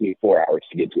it takes me 4 hours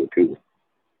to get to a cooler.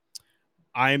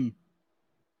 When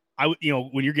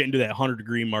you're getting to that 100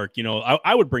 degree mark,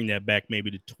 I would bring that back maybe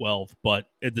to 12, but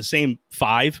at the same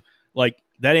 5, like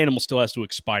that animal still has to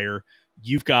expire.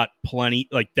 You've got plenty,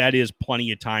 that is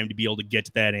plenty of time to be able to get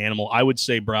to that animal. I would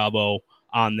say bravo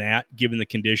on that, given the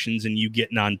conditions and you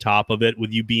getting on top of it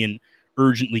with you being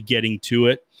urgently getting to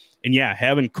it. And yeah,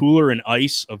 having cooler and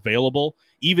ice available,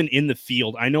 even in the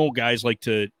field. I know guys like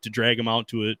to drag them out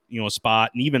to a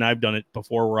spot. And even I've done it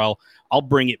before where I'll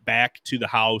bring it back to the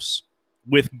house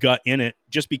with gut in it,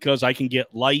 just because I can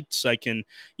get lights. I can,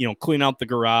 clean out the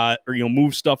garage or,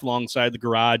 move stuff alongside the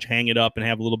garage, hang it up and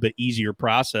have a little bit easier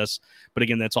process. But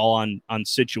again, that's all on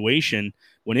situation.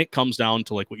 When it comes down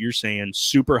to like what you're saying,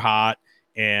 super hot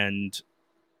and,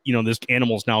 this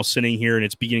animal's now sitting here and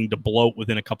it's beginning to bloat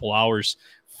within a couple hours.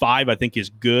 5, I think, is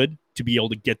good. to be able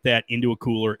to get that into a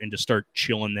cooler and to start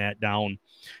chilling that down.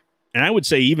 And I would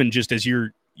say even just as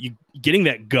you getting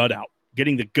that gut out,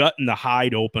 getting the gut and the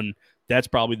hide open, that's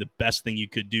probably the best thing you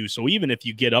could do. So even if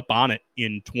you get up on it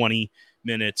in 20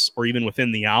 minutes or even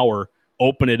within the hour,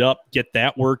 open it up, get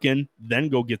that working, then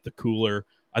go get the cooler.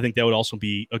 I think that would also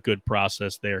be a good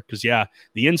process there. Because, yeah,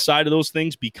 the inside of those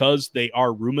things, because they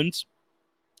are ruminants,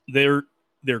 their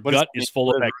gut is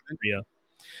full of bacteria.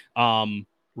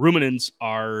 Ruminants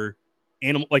are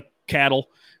animal like cattle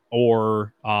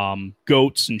or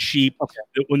goats and sheep.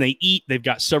 Okay. When they eat, they've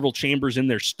got several chambers in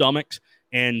their stomachs.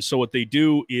 And so what they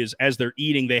do is as they're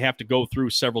eating, they have to go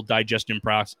through several digestion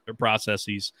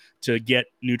processes to get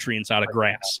nutrients out of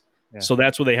grass. Yeah. So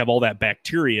that's where they have all that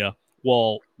bacteria.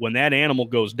 Well, when that animal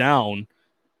goes down,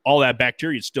 all that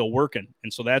bacteria is still working.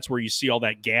 And so that's where you see all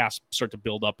that gas start to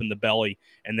build up in the belly.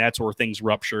 And that's where things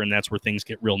rupture and that's where things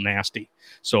get real nasty.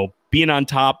 So being on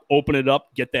top, open it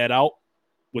up, get that out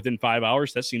within 5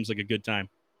 hours. That seems like a good time.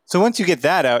 So once you get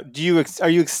that out, are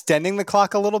you extending the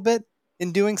clock a little bit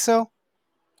in doing so?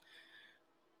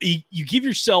 You give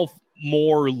yourself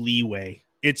more leeway.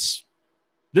 This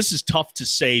is tough to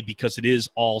say because it is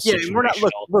all situational. We're not,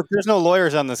 look, there's no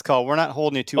lawyers on this call. We're not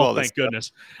holding you to all this. Thank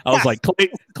goodness. I was like,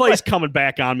 Clay's coming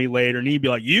back on me later, and he'd be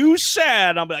like, "You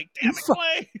said." I'll be like, "Damn it,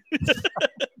 Clay."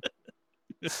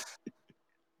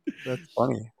 That's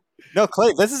funny. No,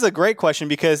 Clay, this is a great question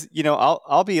because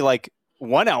I'll be like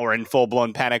 1 hour in full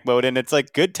blown panic mode, and it's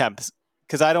like good temps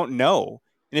because I don't know,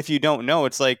 and if you don't know,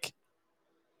 it's like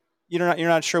you're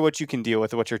not sure what you can deal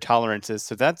with or what your tolerance is.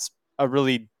 So that's a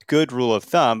really good rule of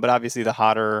thumb. But obviously, the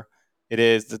hotter it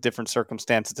is, the different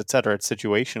circumstances, et cetera, it's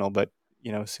situational. But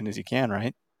as soon as you can,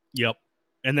 right? Yep.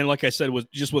 And then, like I said, with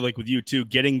you too,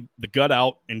 getting the gut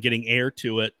out and getting air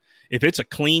to it. If it's a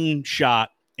clean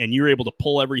shot and you're able to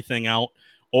pull everything out,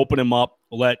 open them up,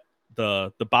 let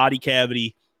the body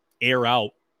cavity air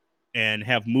out, and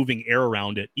have moving air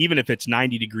around it, even if it's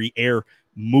 90-degree air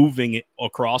moving it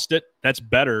across it, that's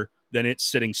better than it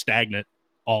sitting stagnant,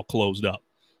 all closed up.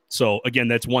 So again,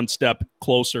 that's one step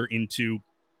closer into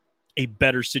a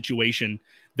better situation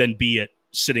than be it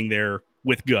sitting there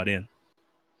with gut in.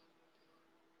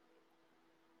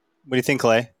 What do you think,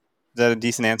 Clay? Is that a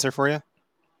decent answer for you?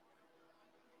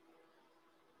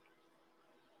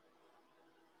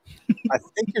 I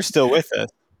think you're still with us.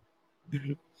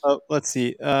 Oh, let's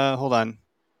see. Hold on.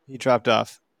 He dropped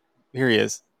off. Here he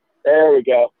is. There we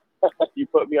go. You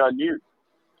put me on mute.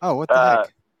 Oh, what the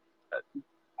heck?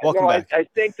 Welcome back. I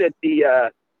think that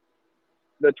the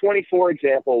 24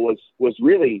 example was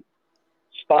really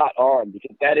spot on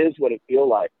because that is what it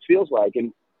feels like.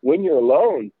 And when you're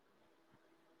alone,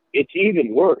 it's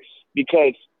even worse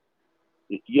because,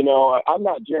 I'm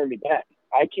not Jeremy Patton.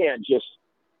 I can't just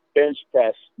bench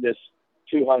press this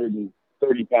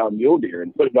 230-pound mule deer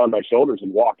and put it on my shoulders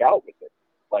and walk out with it.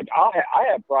 Like I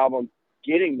have problems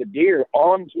getting the deer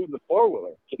onto the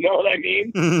four-wheeler. You know what I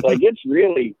mean? Like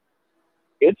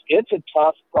it's a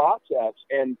tough process.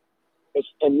 And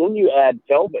then you add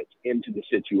velvet into the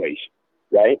situation,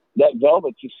 right? That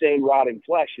velvet's the same rotting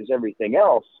flesh as everything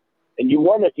else. And you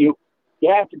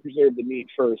have to preserve the meat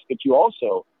first, but you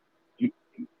also,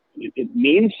 it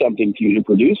means something to you to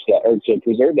produce that or to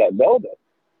preserve that velvet.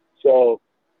 So,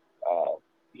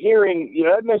 hearing,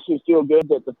 that makes me feel good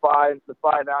that the 5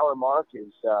 hour mark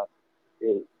is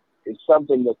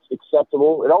something that's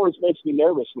acceptable. It always makes me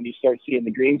nervous when you start seeing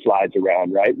the green flies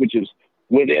around, right? Which is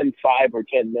within 5 or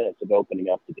 10 minutes of opening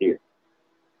up the deer.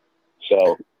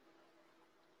 So,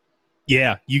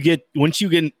 yeah, once you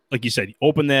get, like you said,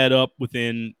 open that up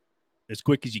within as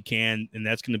quick as you can, and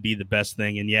that's going to be the best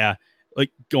thing. And yeah,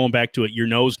 like going back to it, your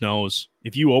nose knows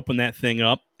if you open that thing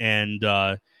up and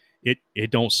it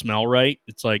don't smell right,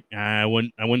 it's like I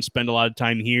wouldn't spend a lot of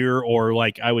time here, or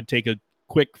like I would take a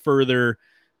quick further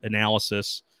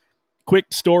analysis. Quick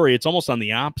story, it's almost on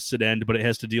the opposite end, but it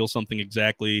has to deal something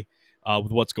exactly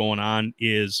with what's going on.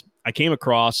 Is I came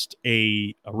across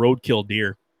a roadkill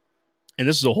deer, and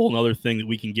this is a whole other thing that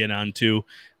we can get onto.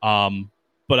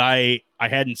 But I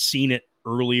hadn't seen it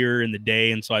earlier in the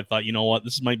day, and so I thought, you know what,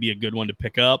 this might be a good one to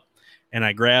pick up. And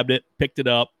I grabbed it, picked it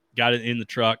up, got it in the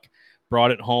truck,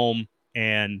 brought it home,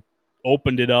 and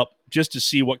opened it up just to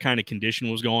see what kind of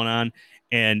condition was going on.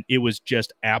 And it was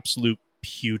just absolute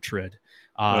putrid.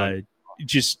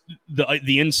 Just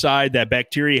the inside, that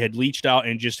bacteria had leached out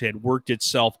and just had worked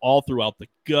itself all throughout the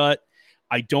gut.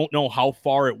 I don't know how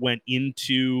far it went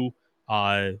into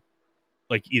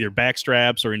like either back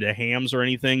straps or into hams or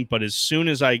anything, but as soon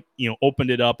as I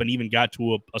opened it up and even got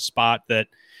to a spot that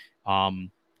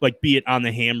like be it on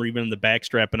the ham or even in the back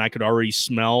strap, and I could already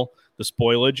smell the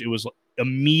spoilage, it was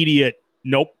immediate.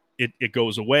 Nope, it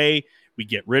goes away. We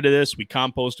get rid of this. We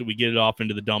compost it. We get it off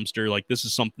into the dumpster. Like, this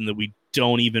is something that we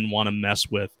don't even want to mess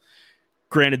with.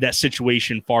 Granted, that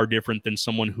situation far different than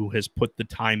someone who has put the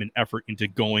time and effort into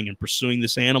going and pursuing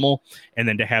this animal, and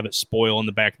then to have it spoil in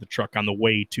the back of the truck on the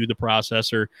way to the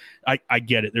processor. I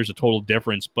get it. There's a total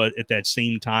difference. But at that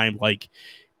same time, like,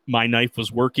 my knife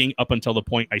was working up until the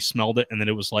point I smelled it, and then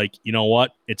it was like, you know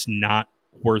what? It's not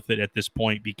worth it at this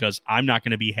point, because I'm not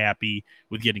going to be happy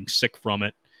with getting sick from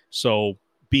it. So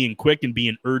being quick and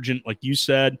being urgent, like you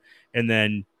said, and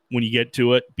then when you get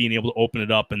to it, being able to open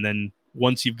it up, and then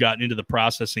once you've gotten into the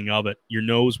processing of it, your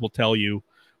nose will tell you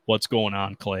what's going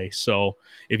on, Clay. So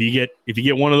if you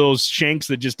get one of those shanks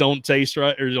that just don't taste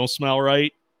right or don't smell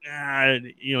right,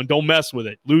 don't mess with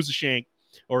it. Lose a shank.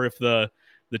 Or if the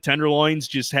tenderloins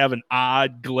just have an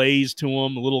odd glaze to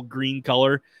them, a little green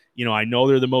color, I know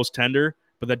they're the most tender,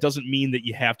 but that doesn't mean that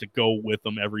you have to go with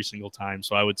them every single time.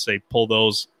 So I would say pull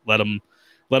those, let them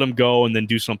go, and then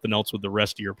do something else with the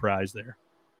rest of your prize there.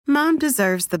 Mom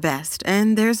deserves the best,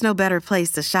 and there's no better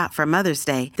place to shop for Mother's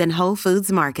Day than Whole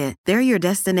Foods Market. They're your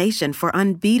destination for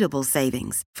unbeatable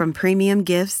savings, from premium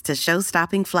gifts to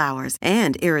show-stopping flowers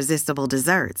and irresistible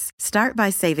desserts. Start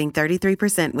by saving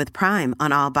 33% with Prime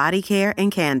on all body care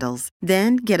and candles.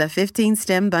 Then get a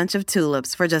 15-stem bunch of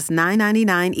tulips for just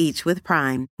 $9.99 each with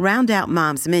Prime. Round out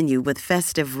Mom's menu with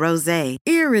festive rosé,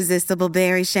 irresistible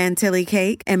berry chantilly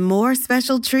cake, and more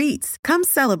special treats. Come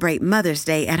celebrate Mother's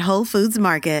Day at Whole Foods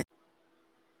Market.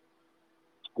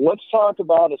 Let's talk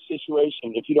about a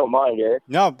situation, if you don't mind, Eric.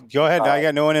 No, go ahead. I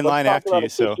got no one in line after you.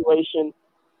 So, situation.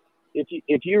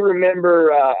 If you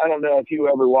remember, I don't know if you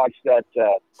ever watched that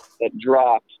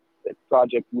Dropped, that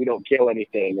Project We Don't Kill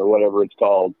Anything or whatever it's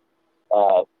called.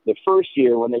 The first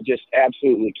year when they just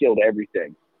absolutely killed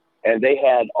everything, and they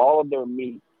had all of their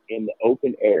meat in the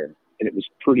open air, and it was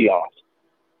pretty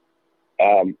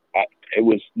awesome.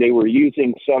 They were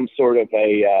using some sort of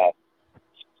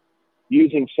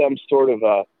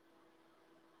a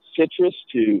citrus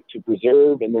to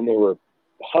preserve, and then they were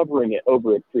hovering it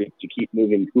over a creek to keep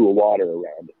moving cool water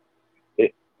around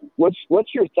it.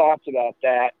 What's your thoughts about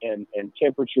that and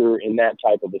temperature in that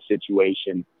type of a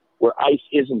situation where ice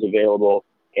isn't available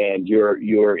and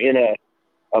you're in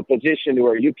a position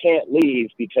where you can't leave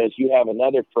because you have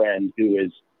another friend who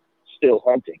is still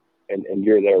hunting and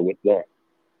you're there with them?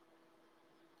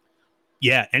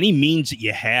 Yeah, any means that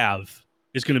you have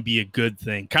is going to be a good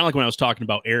thing. Kind of like when I was talking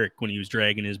about Eric when he was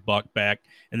dragging his buck back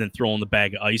and then throwing the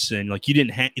bag of ice in. Like, they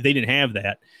didn't have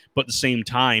that, but at the same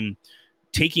time,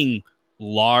 taking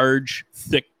large,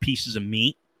 thick pieces of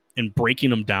meat and breaking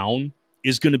them down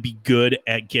is going to be good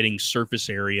at getting surface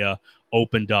area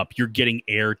opened up. You're getting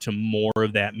air to more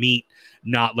of that meat,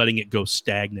 not letting it go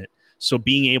stagnant. So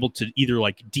being able to either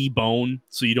like debone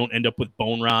so you don't end up with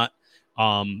bone rot,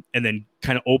 and then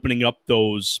kind of opening up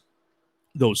those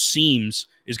seams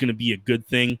is going to be a good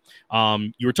thing.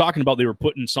 You were talking about they were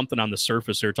putting something on the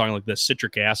surface. They were talking like the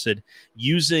citric acid,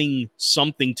 using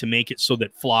something to make it so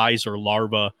that flies or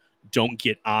larvae don't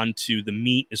get onto the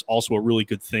meat is also a really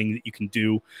good thing that you can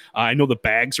do. I know the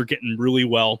bags are getting really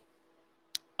well.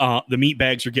 The meat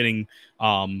bags are getting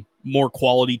more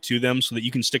quality to them so that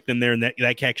you can stick them there, and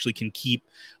that actually can keep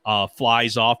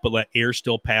flies off but let air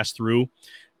still pass through.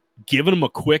 Giving them a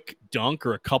quick dunk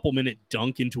or a couple minute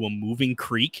dunk into a moving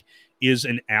creek is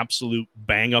an absolute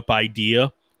bang up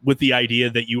idea, with the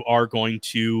idea that you are going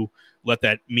to let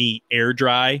that meat air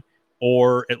dry,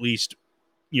 or at least,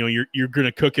 you're going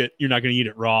to cook it. You're not going to eat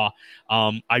it raw.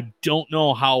 I don't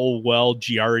know how well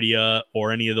Giardia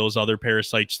or any of those other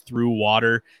parasites through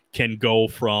water can go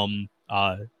from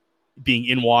being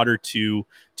in water to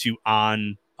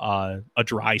on a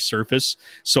dry surface.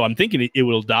 So I'm thinking it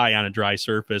will die on a dry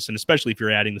surface, and especially if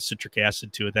you're adding the citric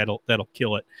acid to it, that'll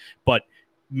kill it. But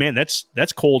man,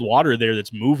 that's cold water there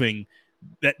that's moving.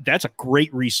 That's a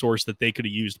great resource that they could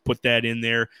have used. Put that in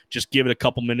there, just give it a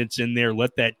couple minutes in there,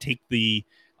 let that take the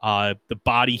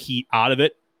body heat out of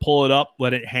it, pull it up,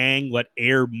 let it hang, let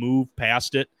air move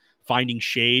past it, finding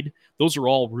shade. Those are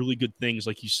all really good things,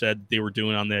 like you said, they were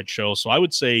doing on that show. So I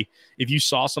would say if you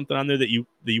saw something on there that you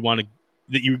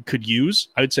could use,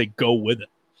 I would say go with it.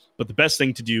 But the best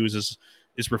thing to do is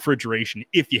refrigeration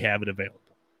if you have it available.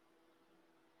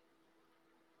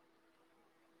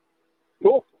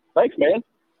 Cool. Thanks, man.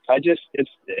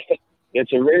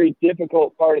 It's a very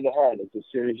difficult part of the hunt. It's as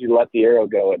soon as you let the arrow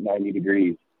go at 90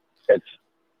 degrees,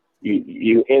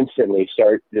 you instantly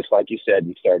start, just like you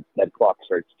said, that clock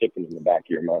starts ticking in the back of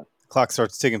your mind. Clock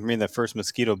starts ticking for me in that first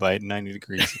mosquito bite at 90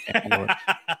 degrees.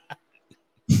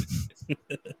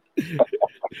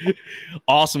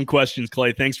 Awesome questions,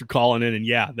 Clay. Thanks for calling in. And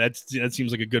yeah, that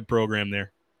seems like a good program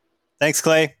there. Thanks,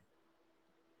 Clay.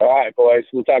 All right, boys.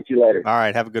 We'll talk to you later. All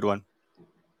right. Have a good one.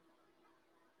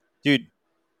 Dude,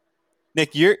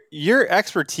 Nick, your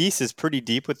expertise is pretty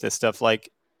deep with this stuff.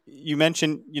 Like you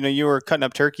mentioned, you were cutting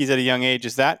up turkeys at a young age.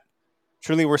 Is that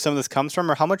truly where some of this comes from?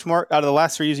 Or how much more out of the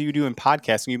last 3 years you do in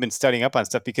podcasting, you've been studying up on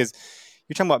stuff? Because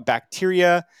you're talking about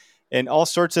bacteria and all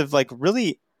sorts of like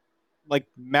really like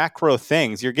macro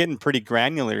things. You're getting pretty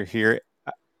granular here.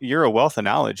 You're a wealth of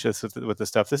knowledge just with this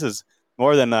stuff. This is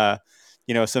more than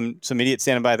some idiot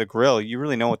standing by the grill. You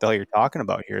really know what the hell you're talking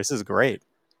about here. This is great.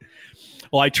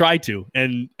 Well, I try to.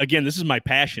 And again, this is my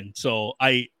passion. So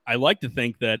I like to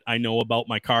think that I know about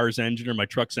my car's engine or my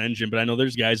truck's engine, but I know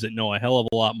there's guys that know a hell of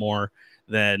a lot more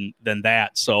than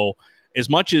that. So as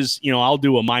much as, I'll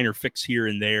do a minor fix here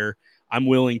and there, I'm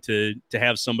willing to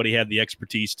have somebody have the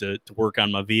expertise to work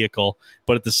on my vehicle.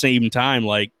 But at the same time,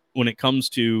 like when it comes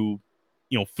to,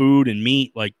 food and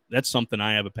meat, like that's something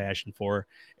I have a passion for.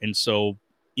 And so,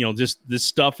 this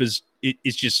stuff it's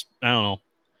just, I don't know.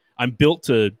 I'm built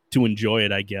to enjoy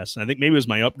it, I guess. And I think maybe it was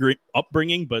my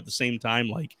upbringing, but at the same time,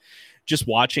 like just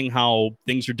watching how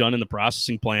things are done in the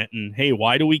processing plant and, hey,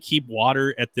 why do we keep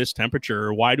water at this temperature?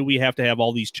 Or why do we have to have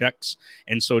all these checks?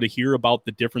 And so to hear about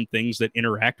the different things that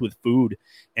interact with food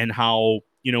and how,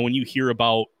 when you hear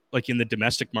about like in the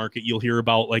domestic market, you'll hear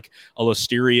about like a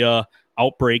listeria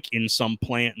outbreak in some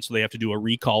plant. And so they have to do a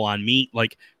recall on meat.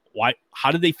 Like, why?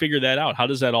 How did they figure that out? How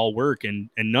does that all work? And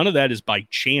none of that is by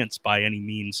chance by any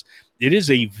means. It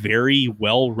is a very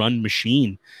well-run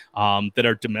machine that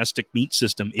our domestic meat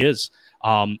system is.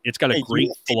 It's got a great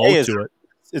flow to it.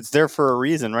 It's there for a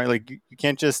reason, right? Like you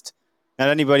can't just not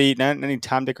any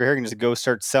Tom, Dick, or Harry can just go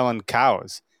start selling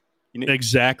cows.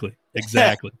 Exactly.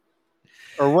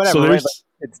 Or whatever. So right?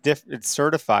 It's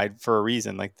certified for a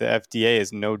reason. Like the FDA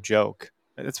is no joke.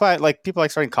 That's why like people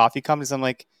like starting coffee companies. I'm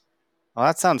like, well,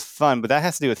 that sounds fun, but that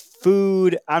has to do with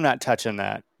food. I'm not touching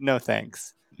that. No,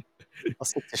 thanks. I'll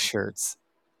stick to shirts.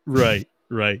 Right.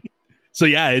 So,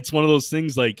 yeah, it's one of those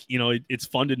things like, it's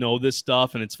fun to know this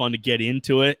stuff and it's fun to get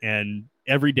into it. And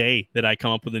every day that I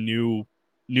come up with a new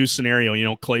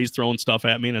scenario, Clay's throwing stuff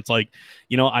at me and it's like,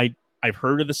 I've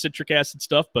heard of the citric acid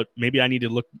stuff, but maybe I need to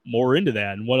look more into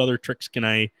that. And what other tricks can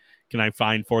I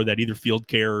find for that, either field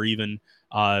care or even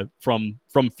from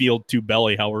field to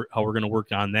belly, how we're going to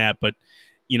work on that. But,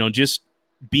 just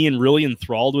being really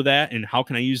enthralled with that and how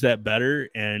can I use that better?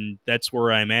 And that's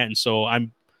where I'm at. And so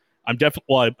I'm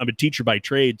definitely, I'm a teacher by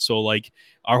trade. So like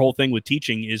our whole thing with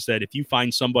teaching is that if you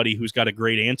find somebody who's got a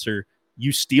great answer,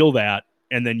 you steal that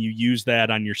and then you use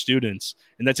that on your students.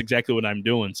 And that's exactly what I'm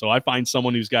doing. So I find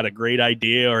someone who's got a great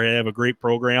idea or have a great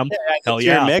program. Hell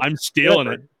yeah, I'm stealing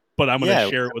it, but I'm going to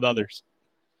share it with others.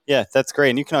 Yeah, that's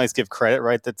great. And you can always give credit,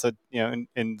 right? That's in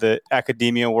the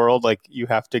academia world, like you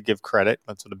have to give credit.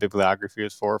 That's what a bibliography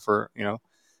is for,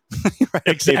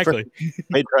 Exactly.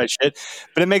 Right shit.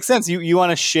 But it makes sense. You want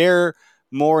to share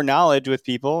more knowledge with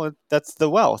people. That's the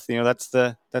wealth,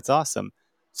 that's awesome.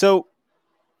 So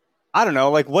I don't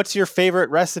know, like what's your favorite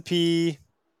recipe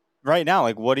right now?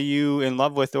 Like what are you in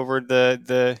love with over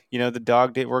the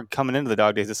dog day? We're coming into the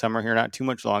dog days of summer here, not too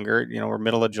much longer. We're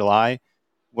middle of July.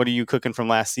 What are you cooking from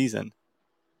last season?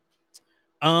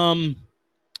 I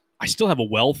still have a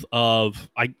wealth of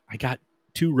I got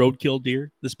 2 roadkill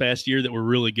deer this past year that were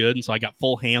really good, and so I got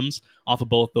full hams off of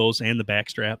both those and the back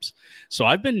straps. So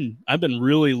I've been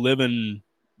really living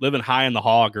high on the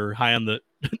hog, or high on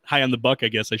the buck, I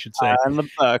guess I should say. On the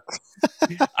buck.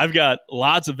 I've got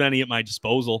lots of Benny at my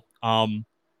disposal.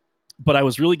 But I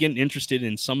was really getting interested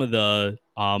in some of the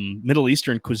Middle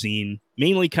Eastern cuisine,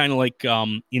 mainly kind of like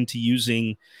into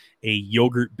using a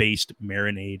yogurt-based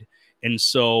marinade. And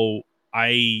so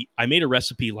I made a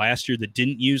recipe last year that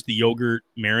didn't use the yogurt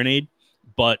marinade,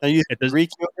 but Greek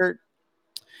yogurt.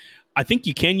 I think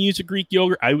you can use a Greek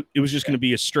yogurt. It was just going to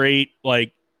be a straight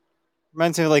like.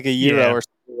 Reminds me of like a gyro or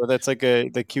something where that's like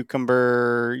the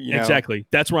cucumber. Exactly.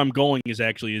 That's where I'm going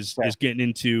is getting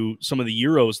into some of the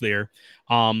gyros there.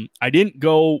 I didn't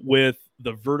go with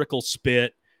the vertical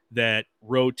spit that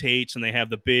rotates and they have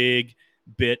the big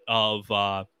bit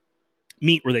of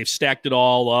meat where they've stacked it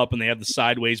all up and they have the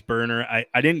sideways burner.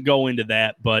 I didn't go into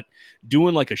that, but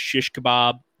doing like a shish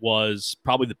kebab was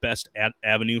probably the best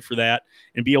avenue for that,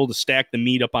 and be able to stack the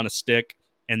meat up on a stick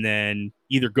and then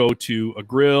either go to a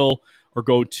grill or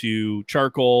go to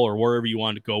charcoal or wherever you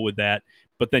want to go with that.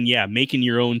 But then, making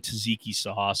your own tzatziki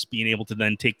sauce, being able to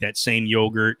then take that same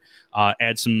yogurt,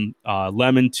 add some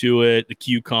lemon to it, the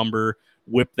cucumber,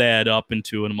 whip that up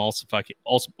into an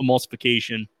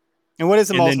emulsification. And what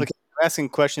is emulsification? I'm asking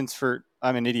questions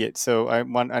I'm an idiot, so I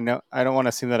don't want to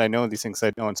assume that I know these things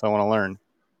I don't, so I want to learn.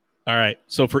 All right.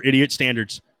 So for idiot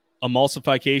standards,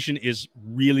 emulsification is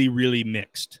really, really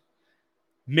mixed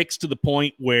to the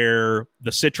point where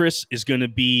the citrus is going to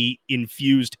be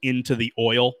infused into the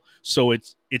oil. So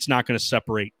it's not going to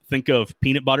separate. Think of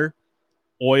peanut butter,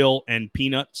 oil, and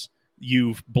peanuts.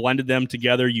 You've blended them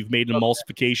together. You've made an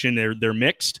emulsification. They're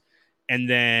mixed. And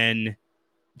then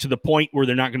to the point where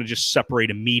they're not going to just separate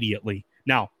immediately.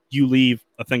 Now, you leave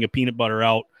a thing of peanut butter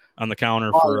out on the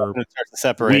counter for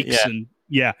weeks, and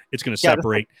it's going to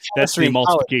separate. That's the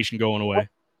emulsification going away.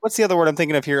 What's the other word I'm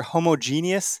thinking of here?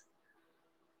 Homogeneous?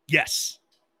 Yes.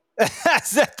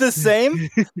 Is that the same?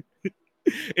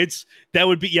 That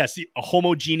would be, yes. A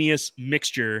homogeneous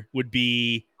mixture would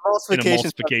be an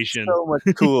emulsification. So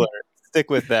much cooler. Stick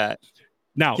with that.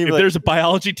 Now, if there's a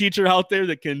biology teacher out there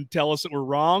that can tell us that we're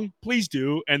wrong, please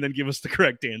do, and then give us the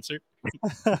correct answer.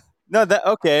 No,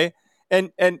 okay.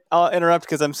 And I'll interrupt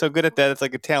because I'm so good at that. It's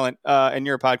like a talent, and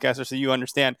you're a podcaster, so you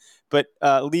understand. But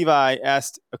Levi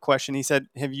asked a question. He said,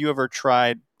 have you ever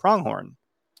tried pronghorn?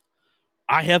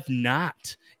 I have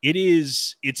not.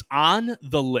 It's on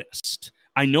the list.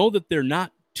 I know that they're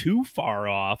not too far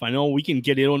off. I know we can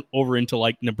get it over into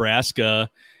like Nebraska.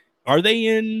 Are they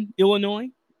in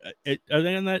Illinois? Are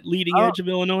they on that leading edge of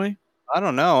Illinois? I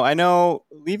don't know. I know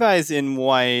Levi's in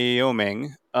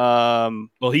Wyoming.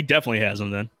 Well, he definitely has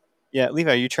them then. Yeah,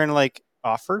 Levi, are you trying to like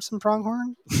offer some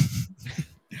pronghorn?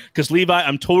 Because Levi,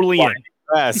 I'm totally in.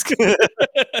 Ask.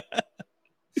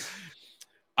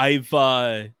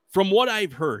 From what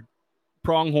I've heard,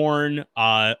 pronghorn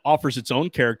offers its own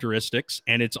characteristics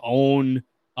and its own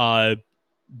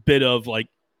bit of like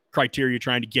criteria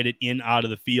trying to get it in out of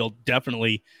the field.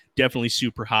 Definitely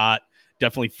super hot,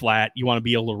 definitely flat. You want to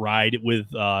be able to ride it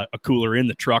with a cooler in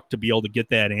the truck to be able to get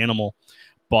that animal.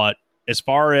 But as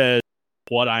far as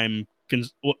what I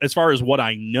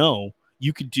know,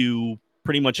 you could do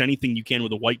pretty much anything you can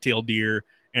with a whitetail deer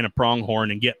and a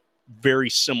pronghorn and get very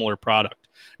similar product.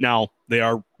 Now, they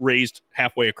are raised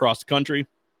halfway across the country.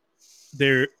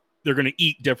 They're going to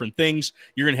eat different things.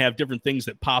 You're going to have different things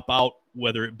that pop out,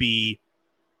 whether it be,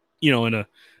 in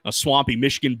a swampy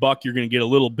Michigan buck, you're going to get a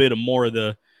little bit of more of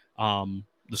the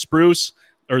spruce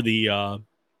or the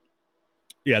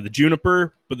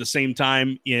juniper, but at the same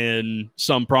time in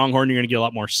some pronghorn, you're going to get a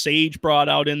lot more sage brought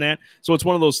out in that. So it's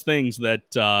one of those things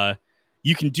that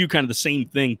you can do kind of the same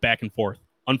thing back and forth.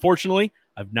 Unfortunately,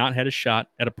 I've not had a shot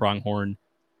at a pronghorn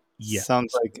yet.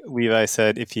 Sounds like Levi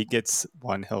said if he gets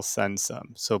one, he'll send some.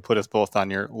 So put us both on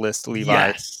your list, Levi.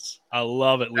 Yes, I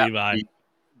love it, Levi.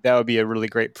 That would be a really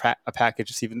great package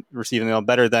receiving mail,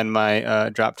 better than my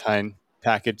drop time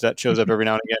package that shows up every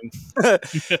now and again.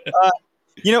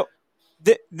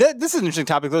 This is an interesting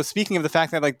topic, though. Speaking of the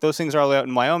fact that like those things are all out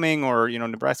in Wyoming or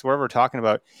Nebraska, wherever we're talking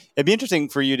about, it'd be interesting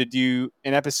for you to do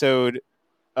an episode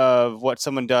of what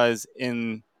someone does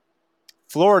in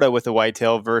Florida with a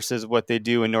whitetail versus what they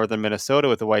do in northern Minnesota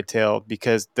with a whitetail,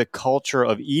 because the culture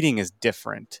of eating is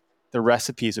different. The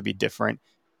recipes would be different.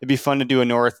 It'd be fun to do a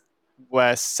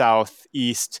northwest,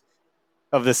 southeast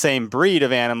of the same breed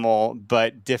of animal,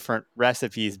 but different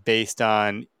recipes based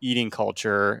on eating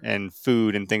culture and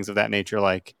food and things of that nature.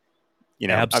 Like,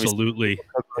 absolutely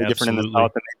different in the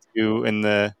south than they do in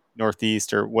the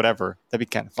northeast or whatever. That'd be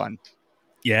kind of fun.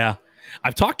 Yeah.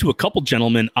 I've talked to a couple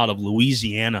gentlemen out of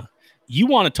Louisiana. You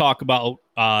want to talk about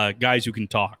guys who can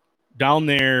talk down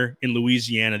there in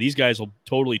Louisiana. These guys will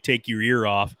totally take your ear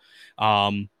off.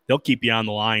 They'll keep you on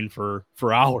the line for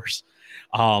hours.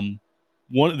 One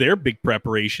of their big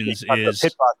preparations is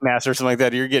pit boss master or something like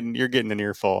that. You're getting an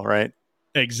earful, right?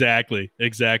 Exactly.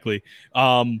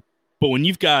 But when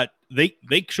you've got,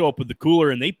 they show up with the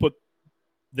cooler and they put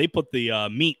the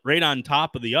meat right on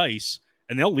top of the ice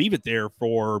and they'll leave it there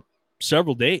for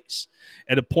several days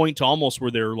at a point to almost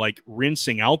where they're like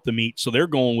rinsing out the meat. So they're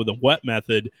going with a wet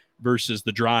method versus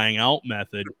the drying out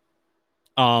method.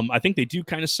 I think they do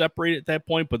kind of separate at that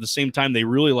point, but at the same time, they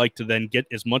really like to then get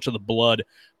as much of the blood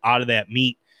out of that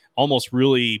meat, almost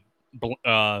really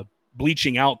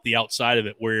bleaching out the outside of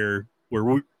it where we, I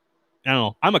don't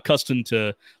know, I'm accustomed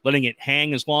to letting it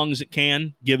hang as long as it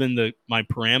can, given my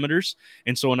parameters.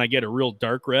 And so when I get a real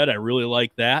dark red, I really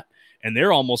like that. And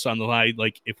they're almost on the line,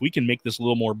 like, if we can make this a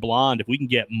little more blonde, if we can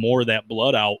get more of that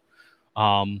blood out,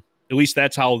 at least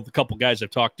that's how the couple guys I've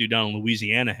talked to down in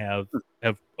Louisiana have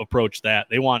approached that.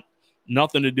 They want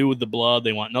nothing to do with the blood.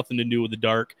 They want nothing to do with the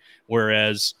dark.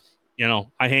 Whereas,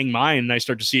 I hang mine and I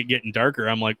start to see it getting darker.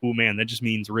 I'm like, oh man, that just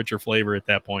means richer flavor at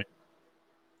that point.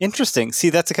 Interesting. See,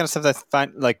 that's the kind of stuff that I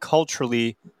find like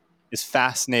culturally is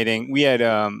fascinating. We had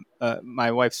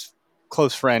my wife's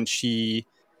close friend. She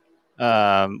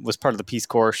was part of the Peace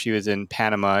Corps. She was in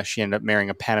Panama. She ended up marrying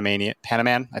a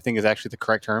Panaman, I think is actually the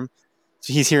correct term.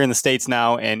 he's here in the States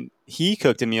now, and he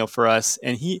cooked a meal for us.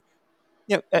 And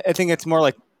I think it's more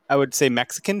like, I would say,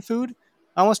 Mexican food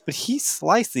almost, but he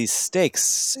sliced these steaks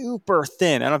super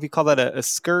thin. I don't know if you call that a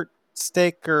skirt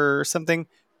steak or something.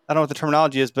 I don't know what the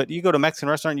terminology is, but you go to a Mexican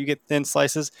restaurant, you get thin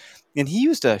slices, and he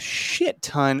used a shit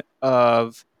ton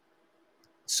of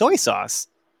soy sauce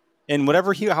and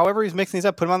however he was mixing these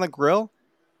up, put them on the grill.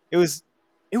 It was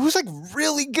like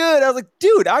really good. I was like,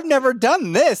 dude, I've never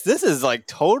done this. This is like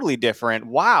totally different.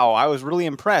 Wow. I was really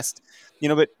impressed,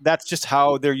 but that's just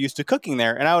how they're used to cooking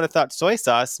there. And I would have thought soy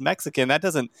sauce, Mexican, that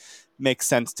doesn't make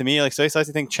sense to me. Like soy sauce,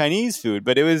 I think Chinese food,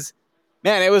 but it was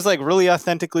like really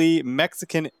authentically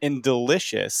Mexican and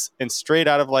delicious and straight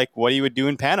out of like what you would do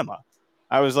in Panama.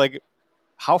 I was like,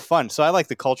 how fun. So I like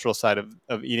the cultural side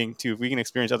of eating too. If we can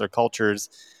experience other cultures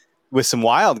with some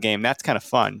wild game, that's kind of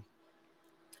fun.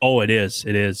 Oh, it is.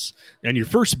 It is. And your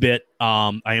first bit,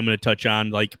 I am going to touch on,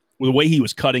 like, the way he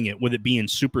was cutting it, with it being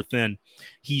super thin,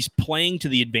 he's playing to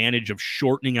the advantage of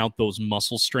shortening out those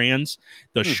muscle strands.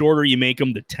 The shorter you make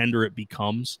them, the tender it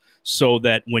becomes, so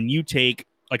that when you take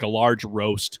like a large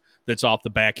roast that's off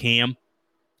the back ham,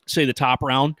 say the top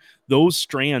round, those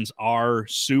strands are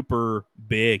super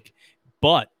big.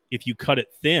 But if you cut it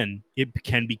thin, it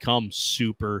can become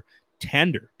super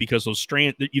tender because those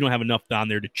strands, you don't have enough down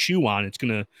there to chew on. It's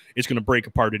gonna break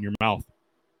apart in your mouth.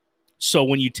 So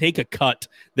when you take a cut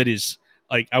that is,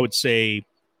 like, I would say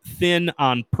thin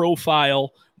on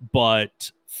profile,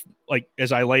 but like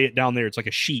as I lay it down there, it's like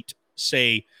a sheet,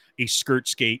 say a skirt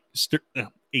steak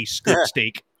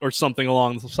or something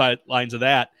along the side lines of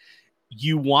that.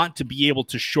 You want to be able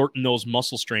to shorten those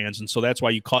muscle strands, and so that's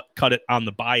why you cut it on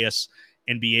the bias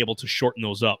and be able to shorten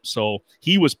those up. So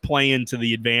he was playing to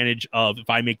the advantage of, if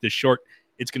I make this short,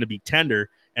 it's going to be tender.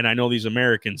 And I know these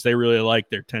Americans, they really like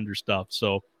their tender stuff.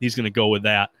 So he's going to go with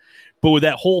that. But with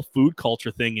that whole food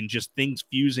culture thing and just things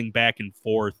fusing back and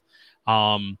forth,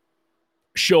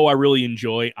 show I really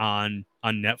enjoy on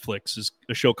Netflix is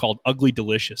a show called Ugly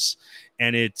Delicious.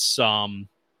 And it's Sounds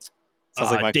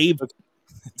like Dave. It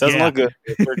doesn't look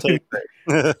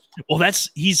good. Well,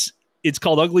 it's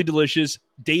called Ugly Delicious.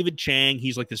 David Chang,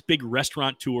 he's like this big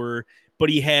restaurateur, but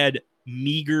he had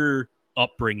meager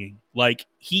upbringing. Like,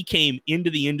 he came into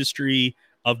the industry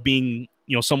of being,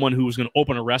 someone who was going to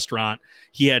open a restaurant.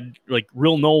 He had like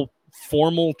no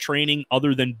formal training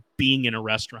other than being in a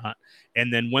restaurant,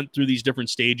 and then went through these different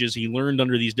stages. He learned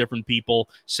under these different people,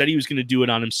 said he was going to do it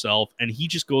on himself. And he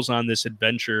just goes on this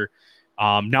adventure.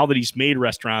 Now that he's made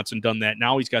restaurants and done that,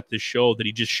 now he's got this show that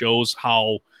he just shows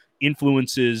how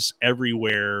influences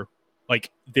everywhere, like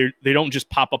they don't just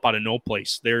pop up out of no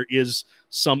place. There is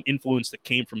some influence that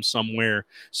came from somewhere.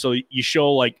 So you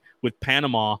show, like with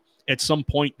Panama, at some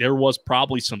point there was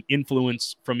probably some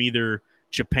influence from either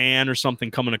Japan or something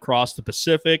coming across the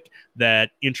Pacific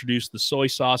that introduced the soy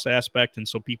sauce aspect, and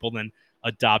so people then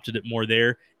adopted it more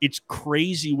there. It's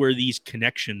crazy where these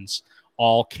connections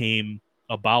all came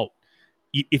about.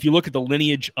 If you look at the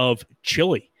lineage of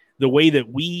chili, the way that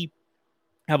we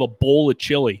have a bowl of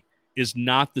chili is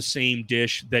not the same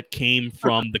dish that came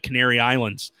from the Canary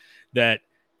Islands. That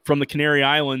from the Canary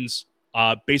Islands,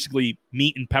 basically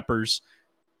meat and peppers,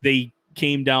 they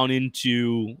came down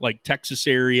into like Texas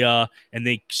area, and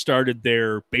they started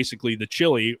basically the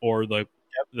chili or the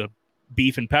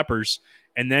beef and peppers,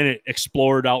 and then it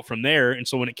explored out from there. And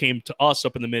so when it came to us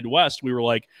up in the Midwest, we were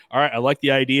like, all right, I like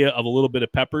the idea of a little bit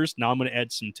of peppers. Now I'm going to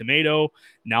add some tomato.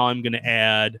 Now I'm going to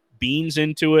add beans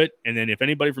into it. And then if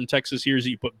anybody from Texas hears that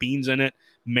you put beans in it,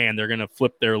 man, they're going to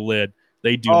flip their lid.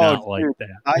 They do not like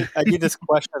that. I did this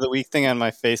question of the week thing on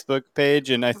my Facebook page,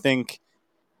 and I think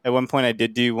at one point I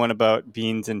did do one about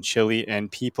beans and chili, and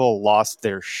people lost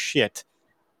their shit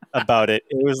about it.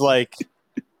 It was like,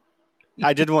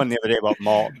 I did one the other day about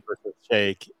malt versus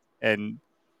shake, and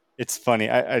it's funny.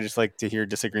 I just like to hear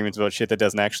disagreements about shit that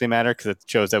doesn't actually matter, because it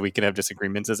shows that we can have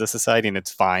disagreements as a society, and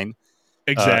it's fine.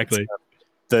 Exactly.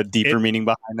 The deeper meaning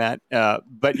behind that.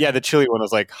 But yeah, the chili one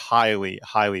was like highly,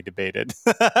 highly debated.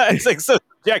 It's like so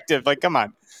subjective. Like, come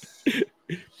on.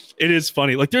 It is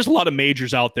funny. Like, there's a lot of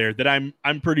majors out there that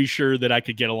I'm pretty sure that I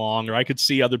could get along, or I could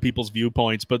see other people's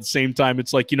viewpoints. But at the same time,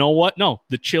 it's like, you know what? No,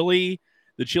 the chili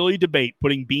debate,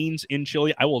 putting beans in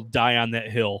chili, I will die on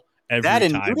that hill every time.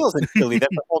 That and noodles in chili,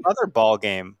 that's a whole other ball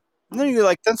game. And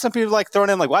then some people like throwing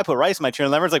in like, why put rice in my chili?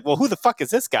 And everyone's like, well, who the fuck is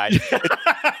this guy?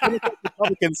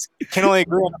 Republicans can only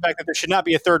agree on the fact that there should not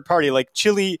be a third party. Like,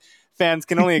 chili fans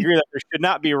can only agree that there should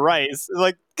not be rice.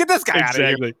 Like, get this guy out of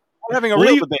here. We're having a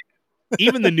real debate.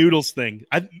 even the noodles thing.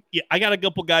 I got a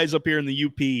couple guys up here in the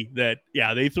UP that,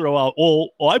 they throw out,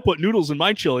 I put noodles in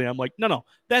my chili. I'm like, no,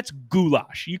 that's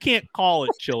goulash. You can't call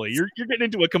it chili. You're getting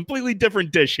into a completely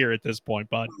different dish here at this point,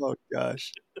 bud. Oh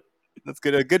gosh. That's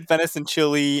good. A good venison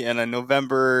chili and a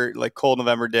November, like cold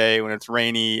November day when it's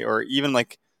rainy, or even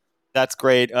like that's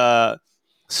great.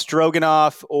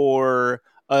 Stroganoff or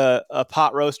a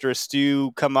pot roast or a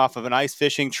stew come off of an ice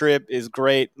fishing trip is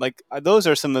great. Like those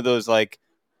are some of those like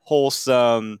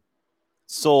wholesome,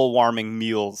 soul warming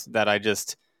meals that I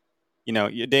just,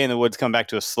 a day in the woods, come back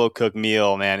to a slow cooked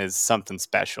meal, man, is something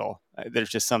special. There's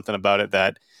just something about it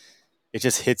that it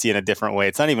just hits you in a different way.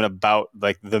 It's not even about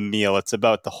like the meal. It's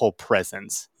about the whole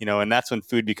presence, and that's when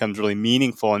food becomes really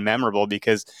meaningful and memorable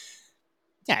because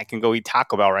I can go eat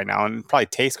Taco Bell right now and it probably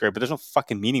tastes great, but there's no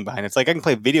fucking meaning behind it. It's like I can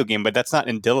play a video game, but that's not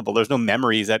indelible. There's no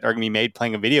memories that are going to be made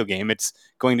playing a video game. It's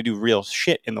going to do real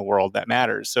shit in the world that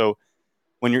matters. So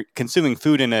when you're consuming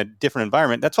food in a different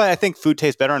environment, that's why I think food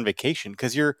tastes better on vacation,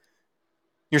 because you're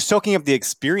soaking up the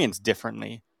experience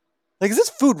differently. Like, is this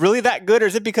food really that good, or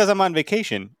is it because I'm on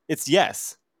vacation? It's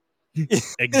yes.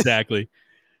 Exactly.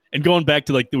 And going back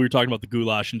to like we were talking about the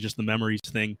goulash and just the memories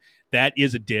thing, that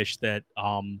is a dish that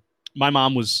my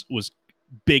mom was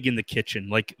big in the kitchen.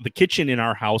 Like the kitchen in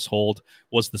our household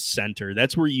was the center.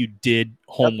 That's where you did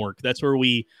homework. Yep. That's where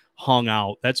we hung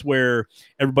out. That's where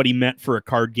everybody met for a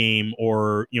card game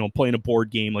or, playing a board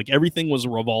game. Like everything was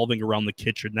revolving around the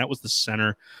kitchen. That was the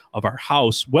center of our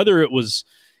house, whether it was,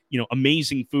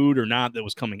 amazing food or not that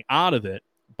was coming out of it.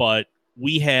 But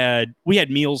we had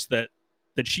meals that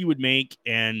she would make,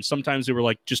 and sometimes they were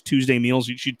like just Tuesday meals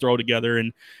she'd throw together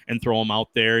and throw them out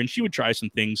there, and she would try some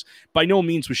things. By no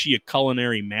means was she a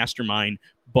culinary mastermind,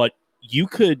 but you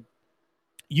could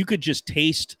just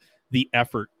taste the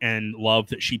effort and love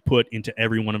that she put into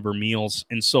every one of her meals.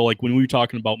 And so like when we were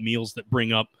talking about meals that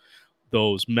bring up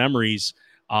those memories,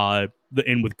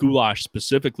 and with goulash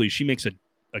specifically, she makes a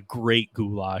great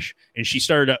goulash. And she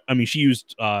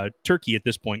used turkey at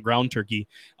this point, ground turkey,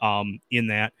 in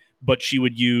that. But she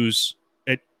would use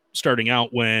it starting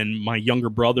out when my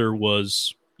younger brother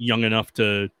was young enough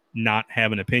to not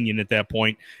have an opinion at that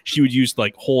point. She would use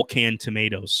like whole canned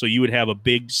tomatoes. So you would have a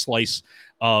big slice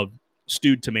of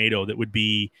stewed tomato that would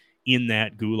be in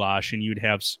that goulash, and you'd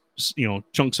have,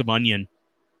 chunks of onion.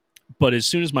 But as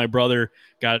soon as my brother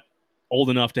got old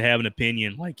enough to have an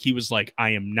opinion, like he was like,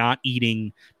 I am not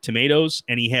eating tomatoes.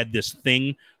 And he had this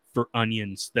thing for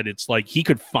onions that it's like he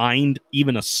could find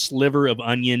even a sliver of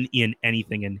onion in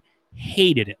anything and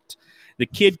hated it. The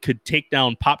kid could take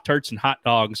down Pop-Tarts and hot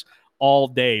dogs all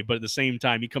day, but at the same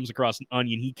time, he comes across an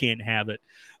onion, he can't have it.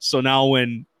 So now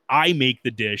when I make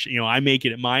the dish, I make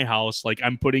it at my house, like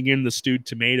I'm putting in the stewed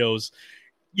tomatoes,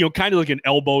 kind of like an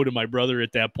elbow to my brother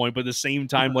at that point, but at the same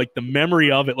time, like the memory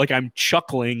of it, like I'm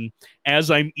chuckling as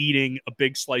I'm eating a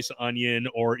big slice of onion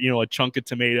or, a chunk of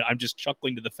tomato. I'm just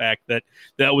chuckling to the fact that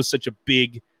that was such a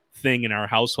big thing in our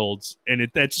households. And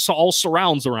that's all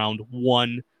surrounds around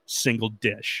one single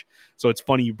dish. So it's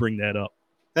funny you bring that up.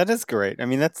 That is great. I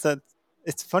mean,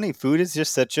 it's funny. Food is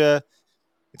just such a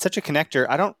connector.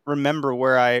 I don't remember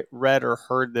where I read or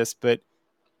heard this, but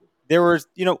there was,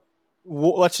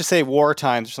 let's just say war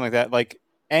times or something like that, like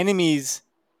enemies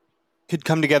could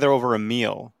come together over a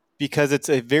meal because it's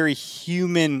a very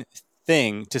human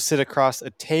thing to sit across a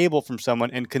table from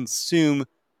someone and consume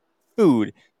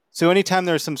food. So anytime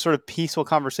there's some sort of peaceful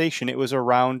conversation, it was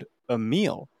around a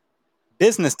meal.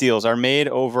 Business deals are made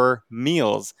over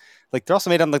meals. Like they're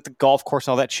also made on like the golf course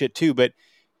and all that shit too. But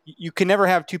you can never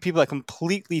have two people that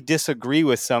completely disagree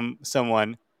with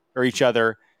someone or each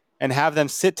other and have them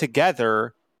sit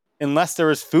together unless there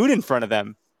is food in front of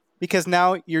them, because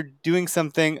now you're doing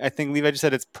something. I think Levi just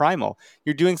said it's primal.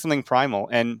 You're doing something primal,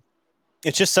 and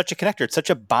it's just such a connector. It's such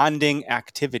a bonding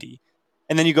activity.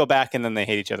 And then you go back, and then they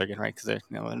hate each other again, right? Because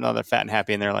they're fat and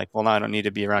happy, and they're like, "Well, now I don't need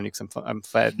to be around you because I'm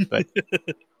fed." But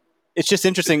it's just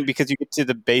interesting because you get to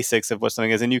the basics of what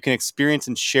something is, and you can experience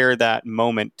and share that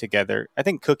moment together. I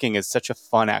think cooking is such a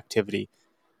fun activity.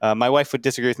 My wife would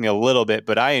disagree with me a little bit,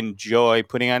 but I enjoy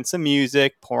putting on some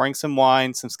music, pouring some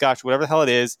wine, some scotch, whatever the hell it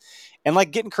is, and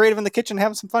like getting creative in the kitchen,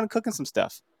 having some fun cooking some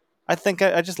stuff. I think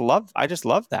I just love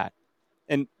that.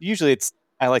 And usually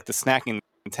I like the snacking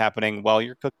that's happening while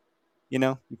you're cooking.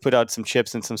 You put out some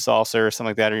chips and some salsa or something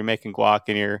like that, or you're making guac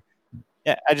and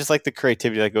I just like the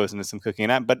creativity that goes into some cooking.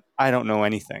 But I don't know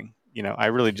anything. I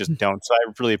really just don't. So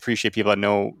I really appreciate people that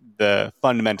know the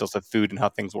fundamentals of food and how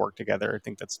things work together. I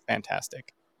think that's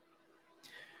fantastic.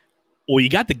 Well, you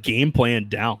got the game plan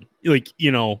down. Like,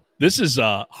 this is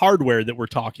hardware that we're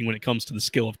talking when it comes to the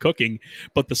skill of cooking,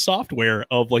 but the software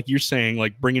of, like you're saying,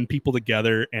 like bringing people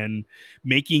together and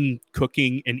making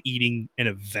cooking and eating an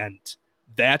event.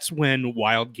 That's when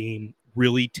Wild Game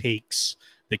really takes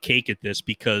the cake at this,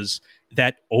 because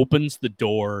that opens the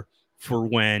door for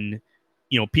when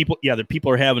the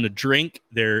people are having a drink,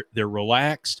 they're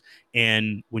relaxed,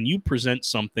 and when you present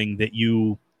something that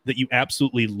you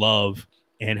absolutely love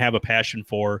and have a passion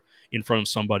for in front of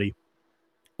somebody,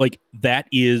 like that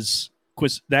is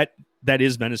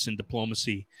venison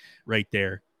diplomacy right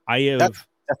there. That's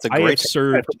a I have great.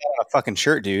 served. Put that on a fucking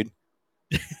shirt, dude.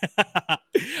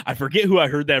 I forget who I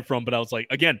heard that from, but I was like,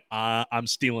 again, I'm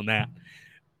stealing that.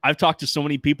 I've talked to so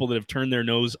many people that have turned their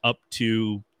nose up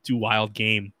to Wild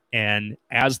Game, and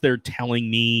as they're telling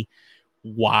me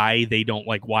why they don't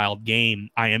like Wild Game,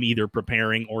 I am either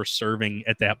preparing or serving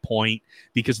at that point,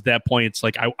 because at that point it's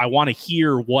like I want to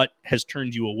hear what has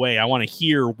turned you away. I want to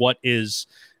hear what is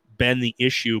been the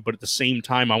issue, but at the same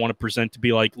time I want to present to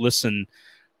be like, listen,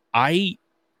 I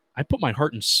put my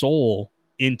heart and soul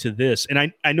into this.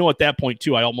 And I know at that point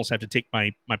too, I almost have to take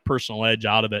my personal edge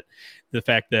out of it. The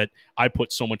fact that I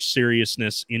put so much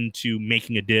seriousness into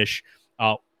making a dish,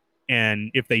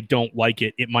 and if they don't like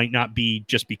it, it might not be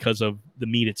just because of the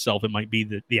meat itself. It might be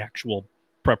the actual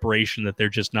preparation that they're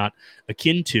just not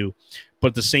akin to. But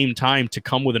at the same time, to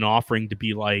come with an offering to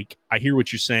be like, I hear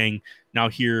what you're saying, now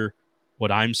hear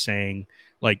what I'm saying.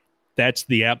 Like, that's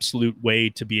the absolute way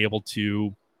to be able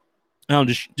to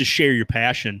just share your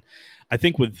passion. I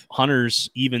think with hunters,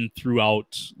 even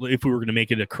throughout, if we were going to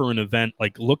make it a current event,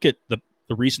 like look at the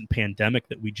recent pandemic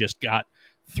that we just got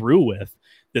through with,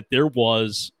 that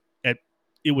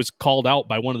it was called out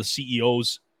by one of the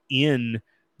CEOs in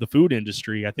the food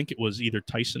industry. I think it was either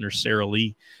Tyson or Sarah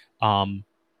Lee,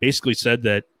 basically said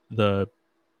that the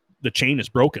chain is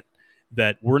broken,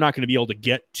 that we're not going to be able to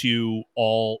get the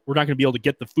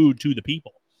food to the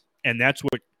people. And that's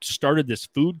what started this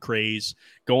food craze,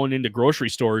 going into grocery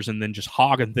stores and then just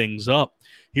hogging things up.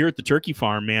 Here at the turkey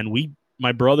farm, man,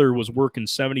 my brother was working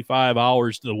 75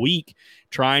 hours a week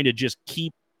trying to just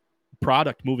keep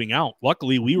product moving out.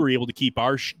 Luckily, we were able to keep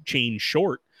our chain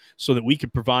short so that we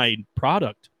could provide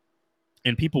product,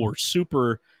 and people were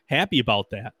super happy about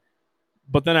that.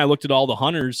 But then I looked at all the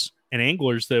hunters and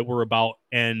anglers that were about,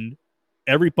 and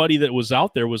everybody that was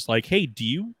out there was like, hey, do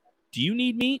you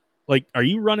need meat? Like, are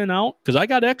you running out? Because I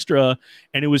got extra.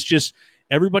 And it was just,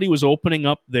 everybody was opening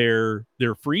up their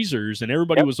freezers, and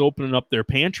everybody was opening up their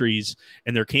pantries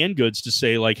and their canned goods to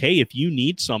say, like, hey, if you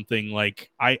need something, like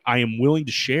I am willing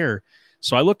to share.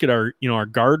 So I look at our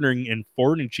gardening and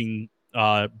foraging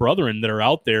brethren that are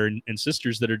out there, and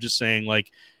sisters that are just saying, like,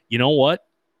 you know what,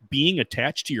 being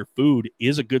attached to your food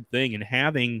is a good thing, and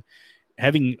having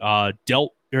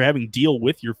deal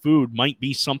with your food might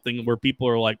be something where people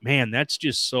are like, man, that's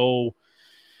just so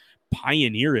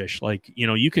pioneerish. Like,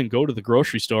 you can go to the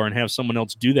grocery store and have someone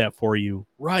else do that for you.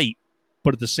 Right.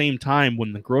 But at the same time,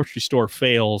 when the grocery store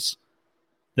fails,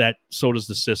 so does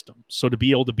the system. So to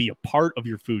be able to be a part of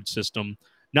your food system,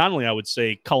 not only, I would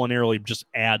say, culinarily just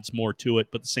adds more to it,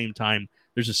 but at the same time,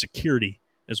 there's a security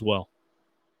as well.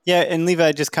 Yeah, and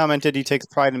Levi just commented he takes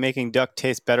pride in making duck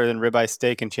taste better than ribeye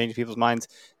steak and changing people's minds.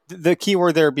 The key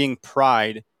word there being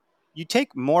pride. You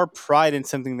take more pride in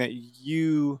something that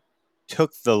you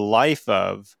took the life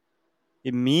of.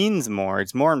 It means more.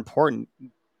 It's more important.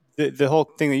 The whole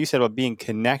thing that you said about being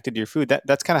connected to your food,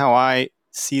 that's kind of how I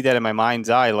see that in my mind's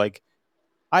eye. Like,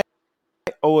 I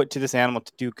owe it to this animal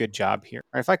to do a good job here.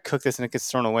 Or if I cook this and it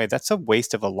gets thrown away, that's a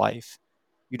waste of a life.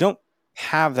 You don't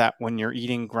have that when you're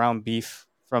eating ground beef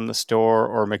from the store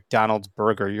or McDonald's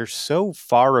burger. You're so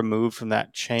far removed from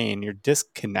that chain. You're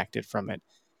disconnected from it.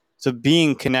 So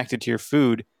being connected to your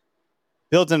food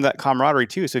builds into that camaraderie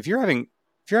too. So if you're having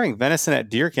venison at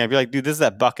deer camp, you're like, dude, this is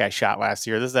that buck I shot last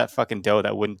year. This is that fucking doe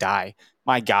that wouldn't die.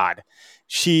 My God,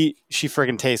 she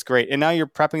freaking tastes great. And now you're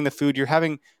prepping the food. You're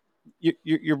talking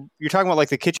about like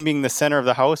the kitchen being the center of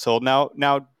the household. Now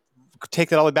take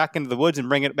that all the way back into the woods and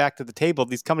bring it back to the table.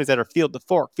 These companies that are field to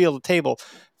fork, field to table,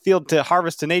 field to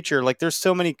harvest to nature. Like, there's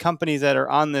so many companies that are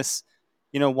on this,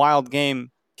 wild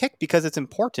game kick because it's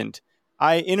important.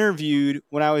 I interviewed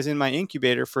when I was in my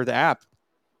incubator for the app.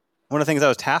 One of the things I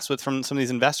was tasked with from some of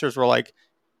these investors were like,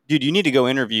 dude, you need to go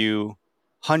interview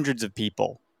hundreds of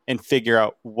people and figure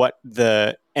out what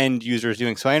the end user is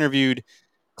doing. So I interviewed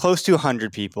close to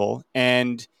 100 people,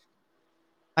 and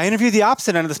I interviewed the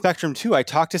opposite end of the spectrum too. I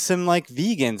talked to some like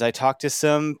vegans. I talked to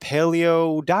some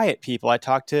paleo diet people. I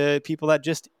talked to people that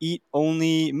just eat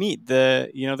only meat,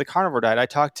 the carnivore diet. I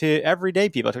talked to everyday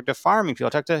people. I talked to farming people.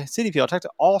 I talked to city people. I talked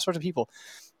to all sorts of people.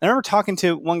 I remember talking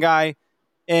to one guy,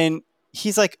 and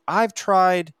he's like, I've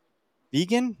tried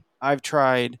vegan. I've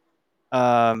tried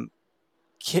keto.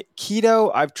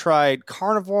 I've tried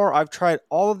carnivore. I've tried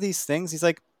all of these things. He's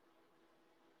like,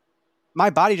 my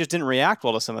body just didn't react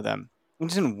well to some of them. It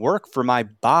didn't work for my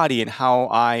body and how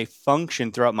I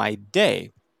function throughout my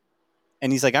day.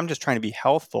 And he's like, I'm just trying to be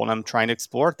healthful and I'm trying to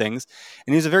explore things.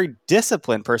 And he was a very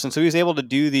disciplined person. So he was able to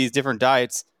do these different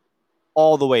diets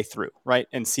all the way through, right?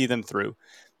 And see them through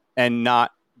and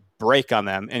not break on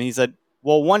them. And he said,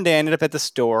 well, one day I ended up at the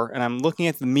store and I'm looking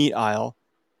at the meat aisle.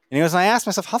 And he goes, and I asked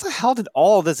myself, how the hell did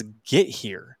all of this get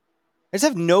here? I just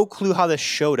have no clue how this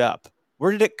showed up.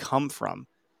 Where did it come from?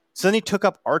 So then he took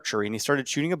up archery and he started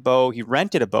shooting a bow. He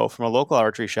rented a bow from a local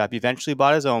archery shop. He eventually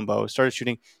bought his own bow, started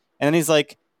shooting. And then he's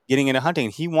like getting into hunting.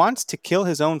 He wants to kill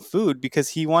his own food because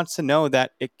he wants to know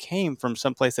that it came from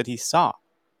someplace that he saw.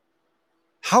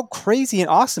 How crazy and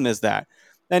awesome is that?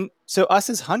 And so us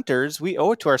as hunters, we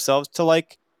owe it to ourselves to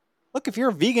like, look, if you're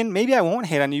a vegan, maybe I won't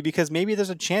hate on you because maybe there's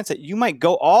a chance that you might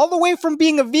go all the way from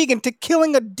being a vegan to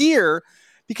killing a deer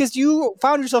because you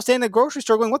found yourself standing in the grocery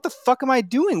store going, what the fuck am I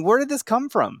doing? Where did this come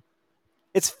from?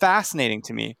 It's fascinating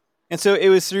to me. And so it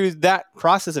was through that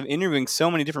process of interviewing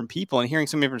so many different people and hearing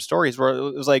so many different stories where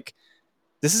it was like,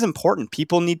 this is important.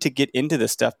 People need to get into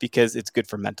this stuff because it's good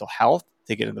for mental health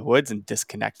to get in the woods and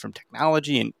disconnect from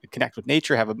technology and connect with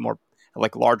nature, have a more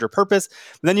like larger purpose.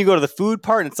 But then you go to the food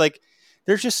part and it's like,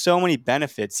 there's just so many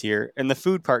benefits here. And the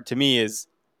food part to me is,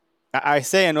 I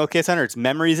say in OK Center, it's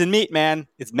memories and meat, man.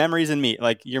 It's memories and meat.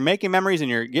 Like you're making memories and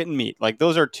you're getting meat. Like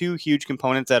those are two huge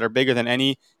components that are bigger than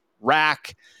any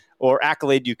rack or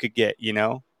accolade you could get, you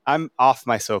know? I'm off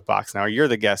my soapbox now. You're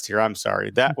the guest here. I'm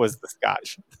sorry. That was the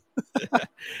Scotch.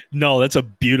 No, that's a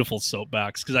beautiful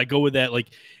soapbox because I go with that. Like,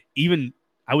 even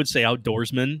I would say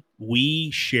outdoorsmen,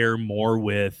 we share more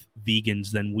with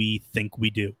vegans than we think we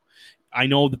do. I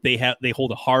know that they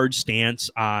hold a hard stance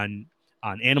on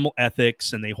animal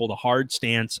ethics and they hold a hard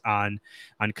stance on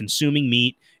consuming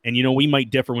meat. And you know, we might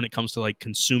differ when it comes to like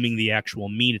consuming the actual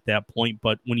meat at that point.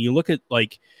 But when you look at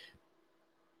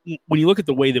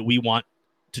the way that we want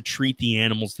to treat the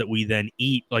animals that we then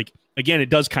eat, like again, it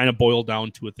does kind of boil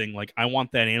down to a thing like I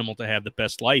want that animal to have the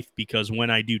best life because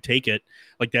when I do take it,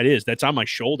 like that's on my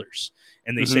shoulders.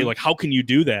 And they say like, how can you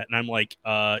do that? And I'm like,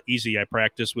 easy. I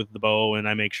practice with the bow and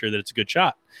I make sure that it's a good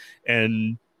shot.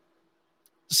 And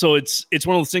so it's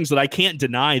one of those things that I can't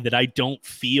deny that I don't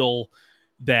feel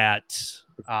that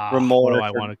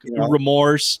remorse,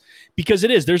 remorse, because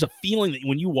there's a feeling that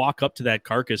when you walk up to that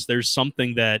carcass, there's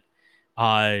something that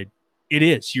it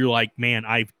is. You're like, man,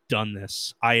 I've done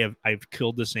this. I've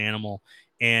killed this animal.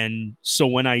 And so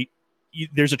when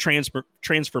there's a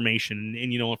transformation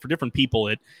and you know, for different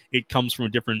people, it comes from a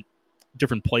different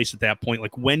place at that point.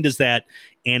 Like when does that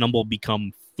animal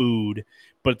become food?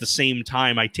 But at the same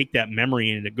time, I take that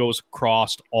memory and it goes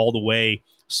across all the way.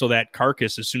 So that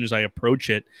carcass, as soon as I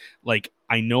approach it, like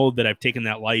I know that I've taken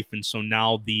that life. And so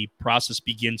now the process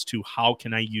begins to, how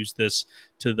can I use this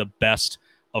to the best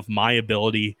of my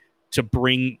ability to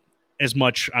bring as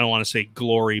much, I don't want to say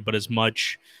glory, but as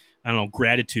much, I don't know,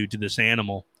 gratitude to this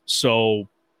animal. So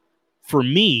for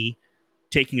me,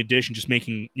 taking a dish and just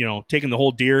taking the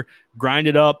whole deer, grind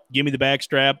it up, give me the back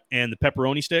strap and the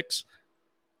pepperoni sticks,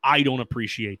 I don't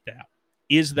appreciate that.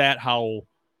 Is that how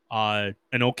an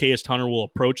okayist hunter will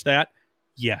approach that?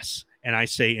 Yes. And I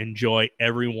say enjoy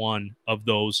every one of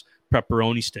those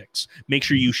pepperoni sticks. Make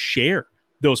sure you share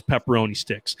those pepperoni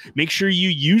sticks. Make sure you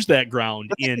use that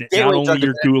ground in not only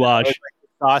your goulash. Like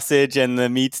the sausage and the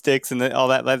meat sticks and all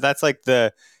that. That's like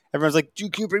everyone's like,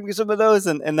 can you bring me some of those?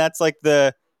 And that's like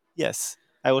yes,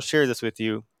 I will share this with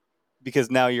you because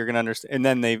now you're going to understand. And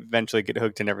then they eventually get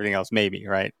hooked in everything else, maybe,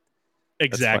 right?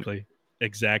 Exactly.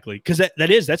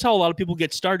 Because that's how a lot of people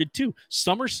get started too.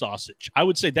 Summer sausage. I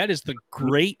would say that is the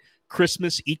great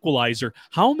Christmas equalizer.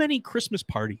 How many Christmas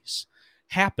parties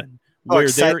happen where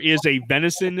there is a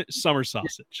venison summer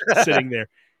sausage sitting there?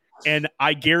 And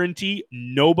I guarantee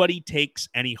nobody takes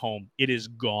any home. It is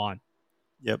gone.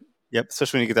 Yep.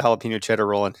 Especially when you get the jalapeno cheddar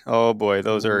rolling. Oh boy,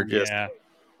 those are just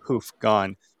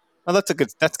gone. Oh, that's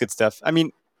good stuff. I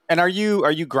mean, and are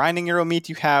you grinding your own meat?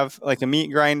 Do you have like a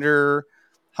meat grinder?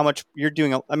 How much you're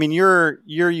doing? I mean, you're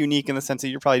unique in the sense that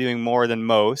you're probably doing more than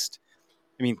most.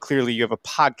 I mean, clearly you have a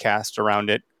podcast around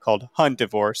it called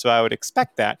Huntavore, so I would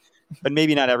expect that, but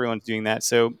maybe not everyone's doing that.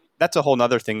 So that's a whole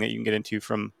nother thing that you can get into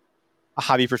from a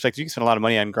hobby perspective, you can spend a lot of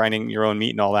money on grinding your own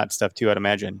meat and all that stuff too, I'd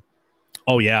imagine.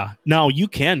 Oh yeah. Now you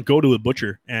can go to a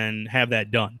butcher and have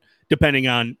that done, depending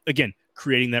on, again,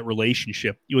 creating that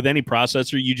relationship with any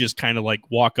processor. You just kind of like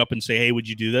walk up and say, "Hey, would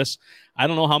you do this?" I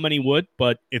don't know how many would,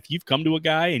 but if you've come to a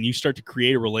guy and you start to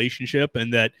create a relationship,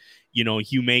 and that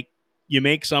he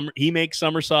makes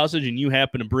summer sausage, and you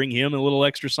happen to bring him a little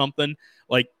extra something,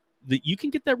 like that, you can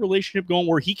get that relationship going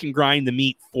where he can grind the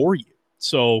meat for you.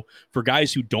 So for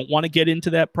guys who don't want to get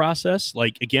into that process,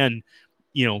 like, again,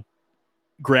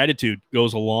 gratitude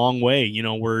goes a long way.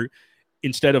 Where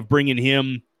instead of bringing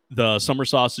him the summer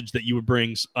sausage that you would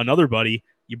bring another buddy,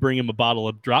 you bring him a bottle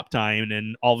of Drop Time,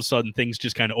 and all of a sudden things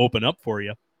just kind of open up for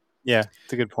you. Yeah,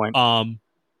 it's a good point.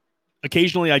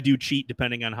 Occasionally I do cheat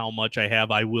depending on how much I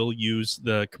have. I will use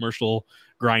the commercial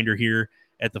grinder here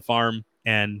at the farm,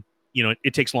 and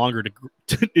it takes longer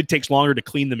to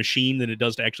clean the machine than it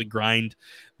does to actually grind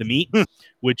the meat,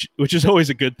 which is always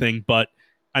a good thing. But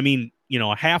I mean,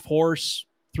 a half horse,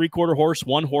 3/4 horse,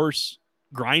 1 horse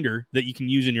grinder that you can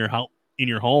use in your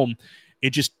home,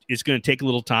 it's going to take a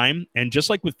little time. And just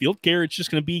like with field care, it's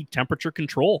just going to be temperature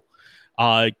control,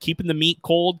 keeping the meat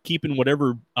cold, keeping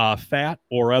whatever fat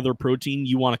or other protein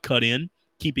you want to cut in,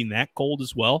 keeping that cold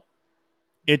as well.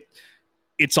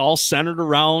 It's all centered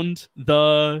around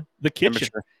the kitchen.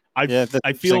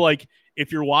 I feel like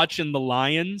if you're watching the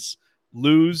Lions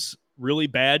lose really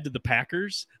bad to the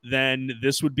Packers, then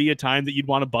this would be a time that you'd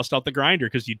want to bust out the grinder,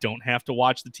 because you don't have to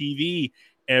watch the TV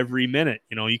every minute.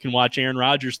 You can watch Aaron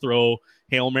Rodgers throw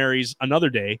Hail Marys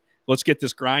another day. Let's get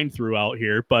this grind through out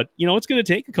here. But it's going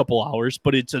to take a couple hours,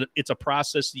 but it's a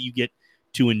process that you get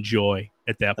to enjoy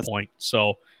at that point.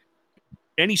 So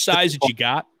any size that you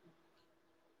got.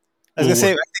 I was going to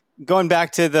say, going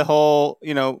back to the whole,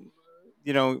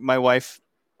 my wife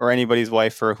or anybody's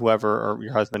wife or whoever, or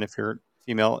your husband, if you're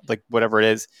female, like whatever it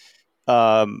is.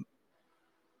 I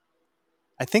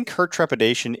think her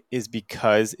trepidation is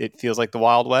because it feels like the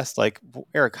Wild West. Like,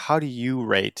 Eric, how do you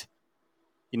rate,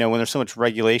 when there's so much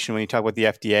regulation, when you talk about the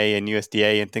FDA and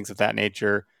USDA and things of that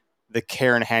nature, the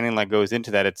care and handling that goes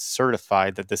into that, it's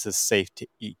certified that this is safe to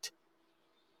eat.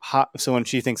 So when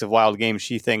she thinks of wild game,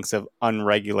 she thinks of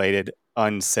unregulated,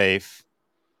 unsafe.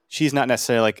 She's not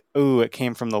necessarily like, "Oh, it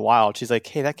came from the wild." She's like,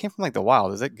 "Hey, that came from like the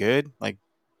wild. Is it good? Like,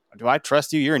 do I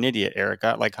trust you? You're an idiot, Eric.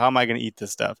 Like, how am I going to eat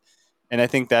this stuff?" And I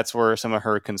think that's where some of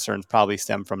her concerns probably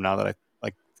stem from, now that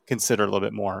I consider a little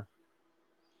bit more.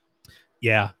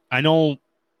 Yeah, I know.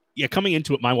 Yeah, coming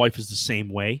into it, my wife is the same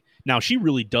way. Now, she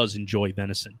really does enjoy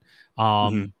venison.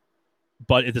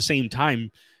 But at the same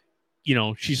time,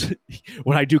 she's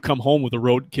when I do come home with a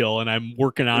roadkill and I'm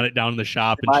working on it down in the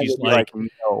shop, and she's like,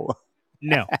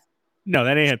 no,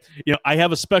 that ain't. I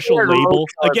have a special label.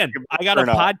 Again, I got a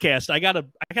podcast. I gotta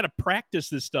practice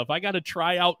this stuff. I gotta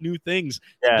try out new things.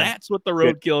 Yeah, that's what the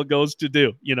roadkill goes to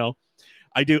do.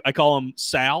 I call him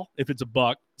Sal if it's a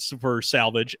buck for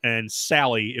salvage, and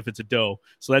Sally if it's a doe.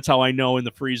 So that's how I know in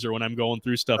the freezer when I'm going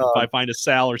through stuff. If I find a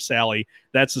Sal or Sally,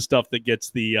 that's the stuff that gets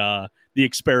the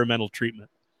experimental treatment.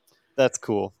 That's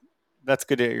cool. That's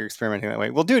good that you're experimenting that way.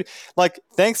 Well, dude,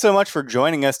 thanks so much for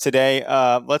joining us today.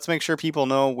 Let's make sure people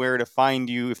know where to find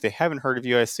you if they haven't heard of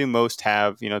you. I assume most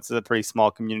have. It's a pretty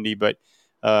small community, but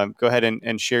go ahead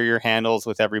and share your handles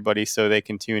with everybody so they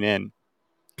can tune in.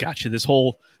 Gotcha. This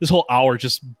whole hour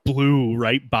just blew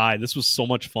right by. This was so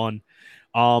much fun.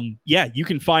 Yeah, you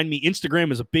can find me.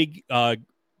 Instagram is a big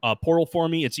portal for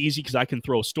me. It's easy because I can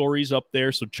throw stories up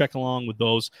there, so check along with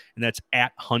those, and that's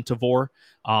at Huntavore,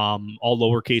 all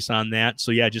lowercase on that.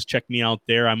 So yeah, just check me out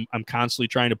there. I'm constantly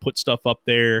trying to put stuff up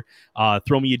there.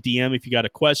 Throw me a DM if you got a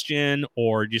question,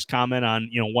 or just comment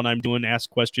on what I'm doing, ask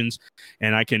questions,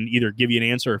 and I can either give you an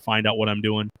answer or find out what I'm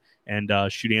doing and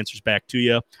shoot answers back to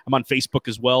you. I'm on Facebook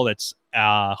as well. That's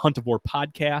Huntavore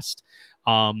Podcast.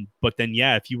 But then,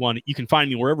 yeah, if you want, you can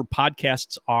find me wherever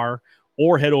podcasts are,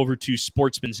 or head over to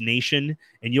Sportsman's Nation,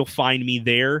 and you'll find me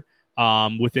there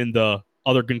within the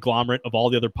other conglomerate of all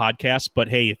the other podcasts. But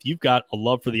hey, if you've got a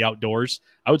love for the outdoors,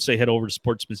 I would say head over to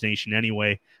Sportsman's Nation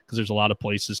anyway, because there's a lot of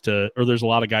places there's a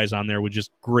lot of guys on there with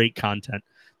just great content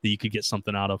that you could get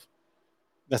something out of.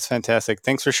 That's fantastic.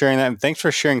 Thanks for sharing that. And thanks for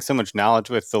sharing so much knowledge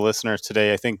with the listeners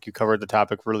today. I think you covered the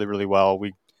topic really, really well.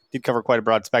 We did cover quite a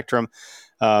broad spectrum.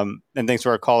 And thanks to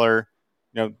our caller.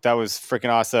 That was freaking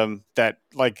awesome. That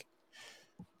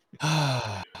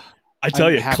I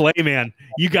tell you, Clay, man,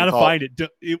 you got to find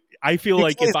it. I feel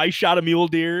like if I shot a mule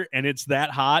deer and it's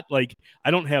that hot,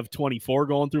 I don't have 24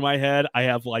 going through my head. I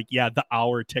have the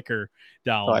hour ticker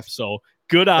down. So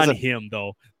good on him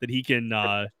though, that he can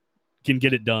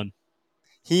get it done.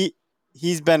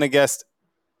 He's been a guest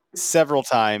several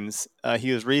times.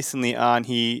 He was recently on.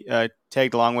 He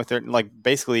tagged along with it, and like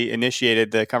basically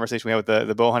initiated the conversation we had with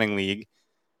the bow hunting league,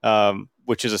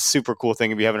 which is a super cool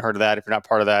thing. If you haven't heard of that, if you're not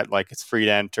part of that, like it's free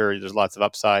to enter. There's lots of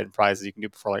upside and prizes you can do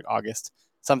before like August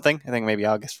something. I think maybe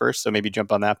August 1st. So maybe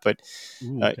jump on that. But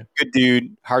Okay. good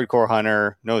dude, hardcore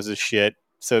hunter, knows his shit.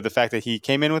 So the fact that he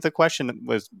came in with a question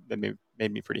that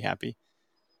made me pretty happy.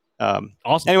 Awesome.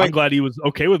 Anyway, I'm glad he was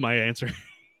okay with my answer.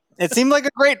 it seemed like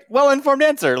a great, well-informed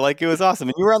answer. Like it was awesome,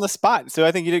 and you were on the spot, so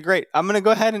I think you did great. I'm gonna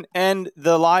go ahead and end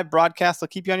the live broadcast. I'll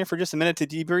keep you on here for just a minute to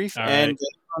debrief All and right.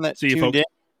 on that See you, tuned folks. in.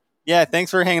 Yeah,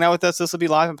 thanks for hanging out with us. This will be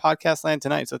live in podcast land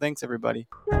tonight, so thanks everybody.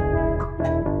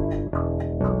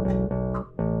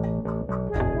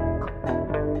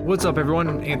 What's up,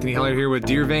 everyone? Anthony Heller here with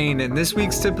Deer Vein, and this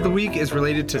week's tip of the week is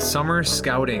related to summer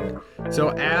scouting. So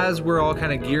as we're all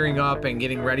kind of gearing up and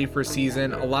getting ready for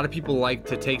season, a lot of people like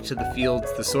to take to the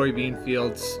fields, the soybean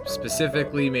fields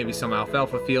specifically, maybe some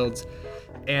alfalfa fields,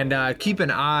 and keep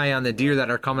an eye on the deer that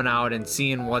are coming out and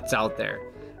seeing what's out there.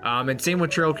 And same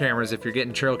with trail cameras, if you're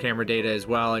getting trail camera data as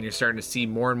well and you're starting to see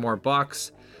more and more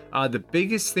bucks. The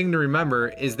biggest thing to remember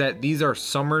is that these are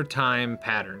summertime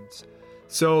patterns.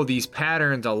 So these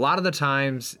patterns, a lot of the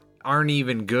times, aren't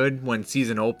even good when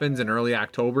season opens in early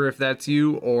October, if that's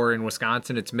you, or in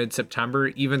Wisconsin, it's mid-September.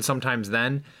 Even sometimes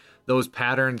then, those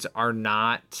patterns are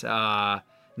not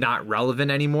relevant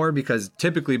anymore, because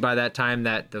typically by that time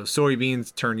that those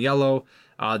soybeans turn yellow,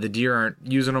 the deer aren't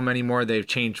using them anymore. They've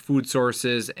changed food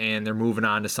sources and they're moving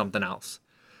on to something else.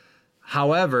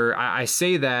 However, I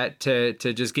say that to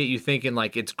just get you thinking,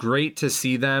 like, it's great to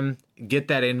see them, get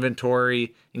that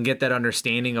inventory and get that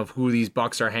understanding of who these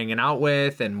bucks are hanging out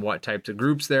with and what types of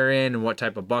groups they're in and what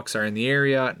type of bucks are in the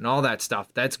area and all that stuff.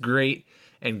 That's great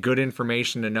and good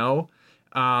information to know.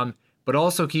 But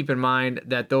also keep in mind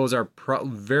that those are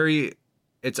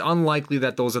it's unlikely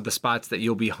that those are the spots that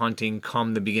you'll be hunting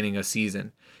come the beginning of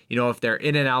season. You know, if they're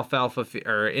in an alfalfa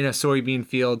or in a soybean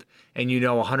field and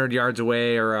 100 yards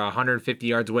away or 150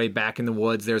 yards away back in the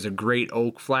woods, there's a great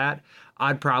oak flat,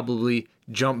 I'd probably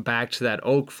jump back to that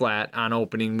oak flat on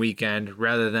opening weekend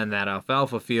rather than that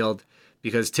alfalfa field,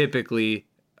 because typically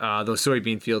that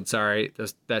soybean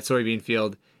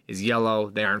field is yellow.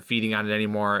 They aren't feeding on it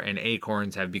anymore, and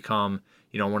acorns have become,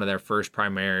 one of their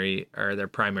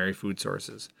primary food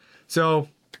sources. So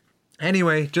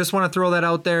anyway, just want to throw that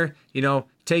out there.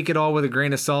 Take it all with a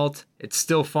grain of salt. It's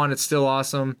still fun. It's still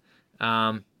awesome.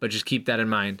 But just keep that in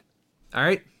mind. All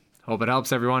right. Hope it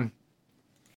helps, everyone.